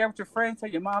water. Share with your friends. Tell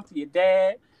your mom. To your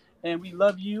dad. And we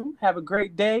love you. Have a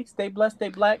great day. Stay blessed. Stay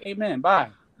black. Amen. Bye.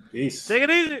 Peace. Take it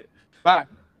easy. Bye.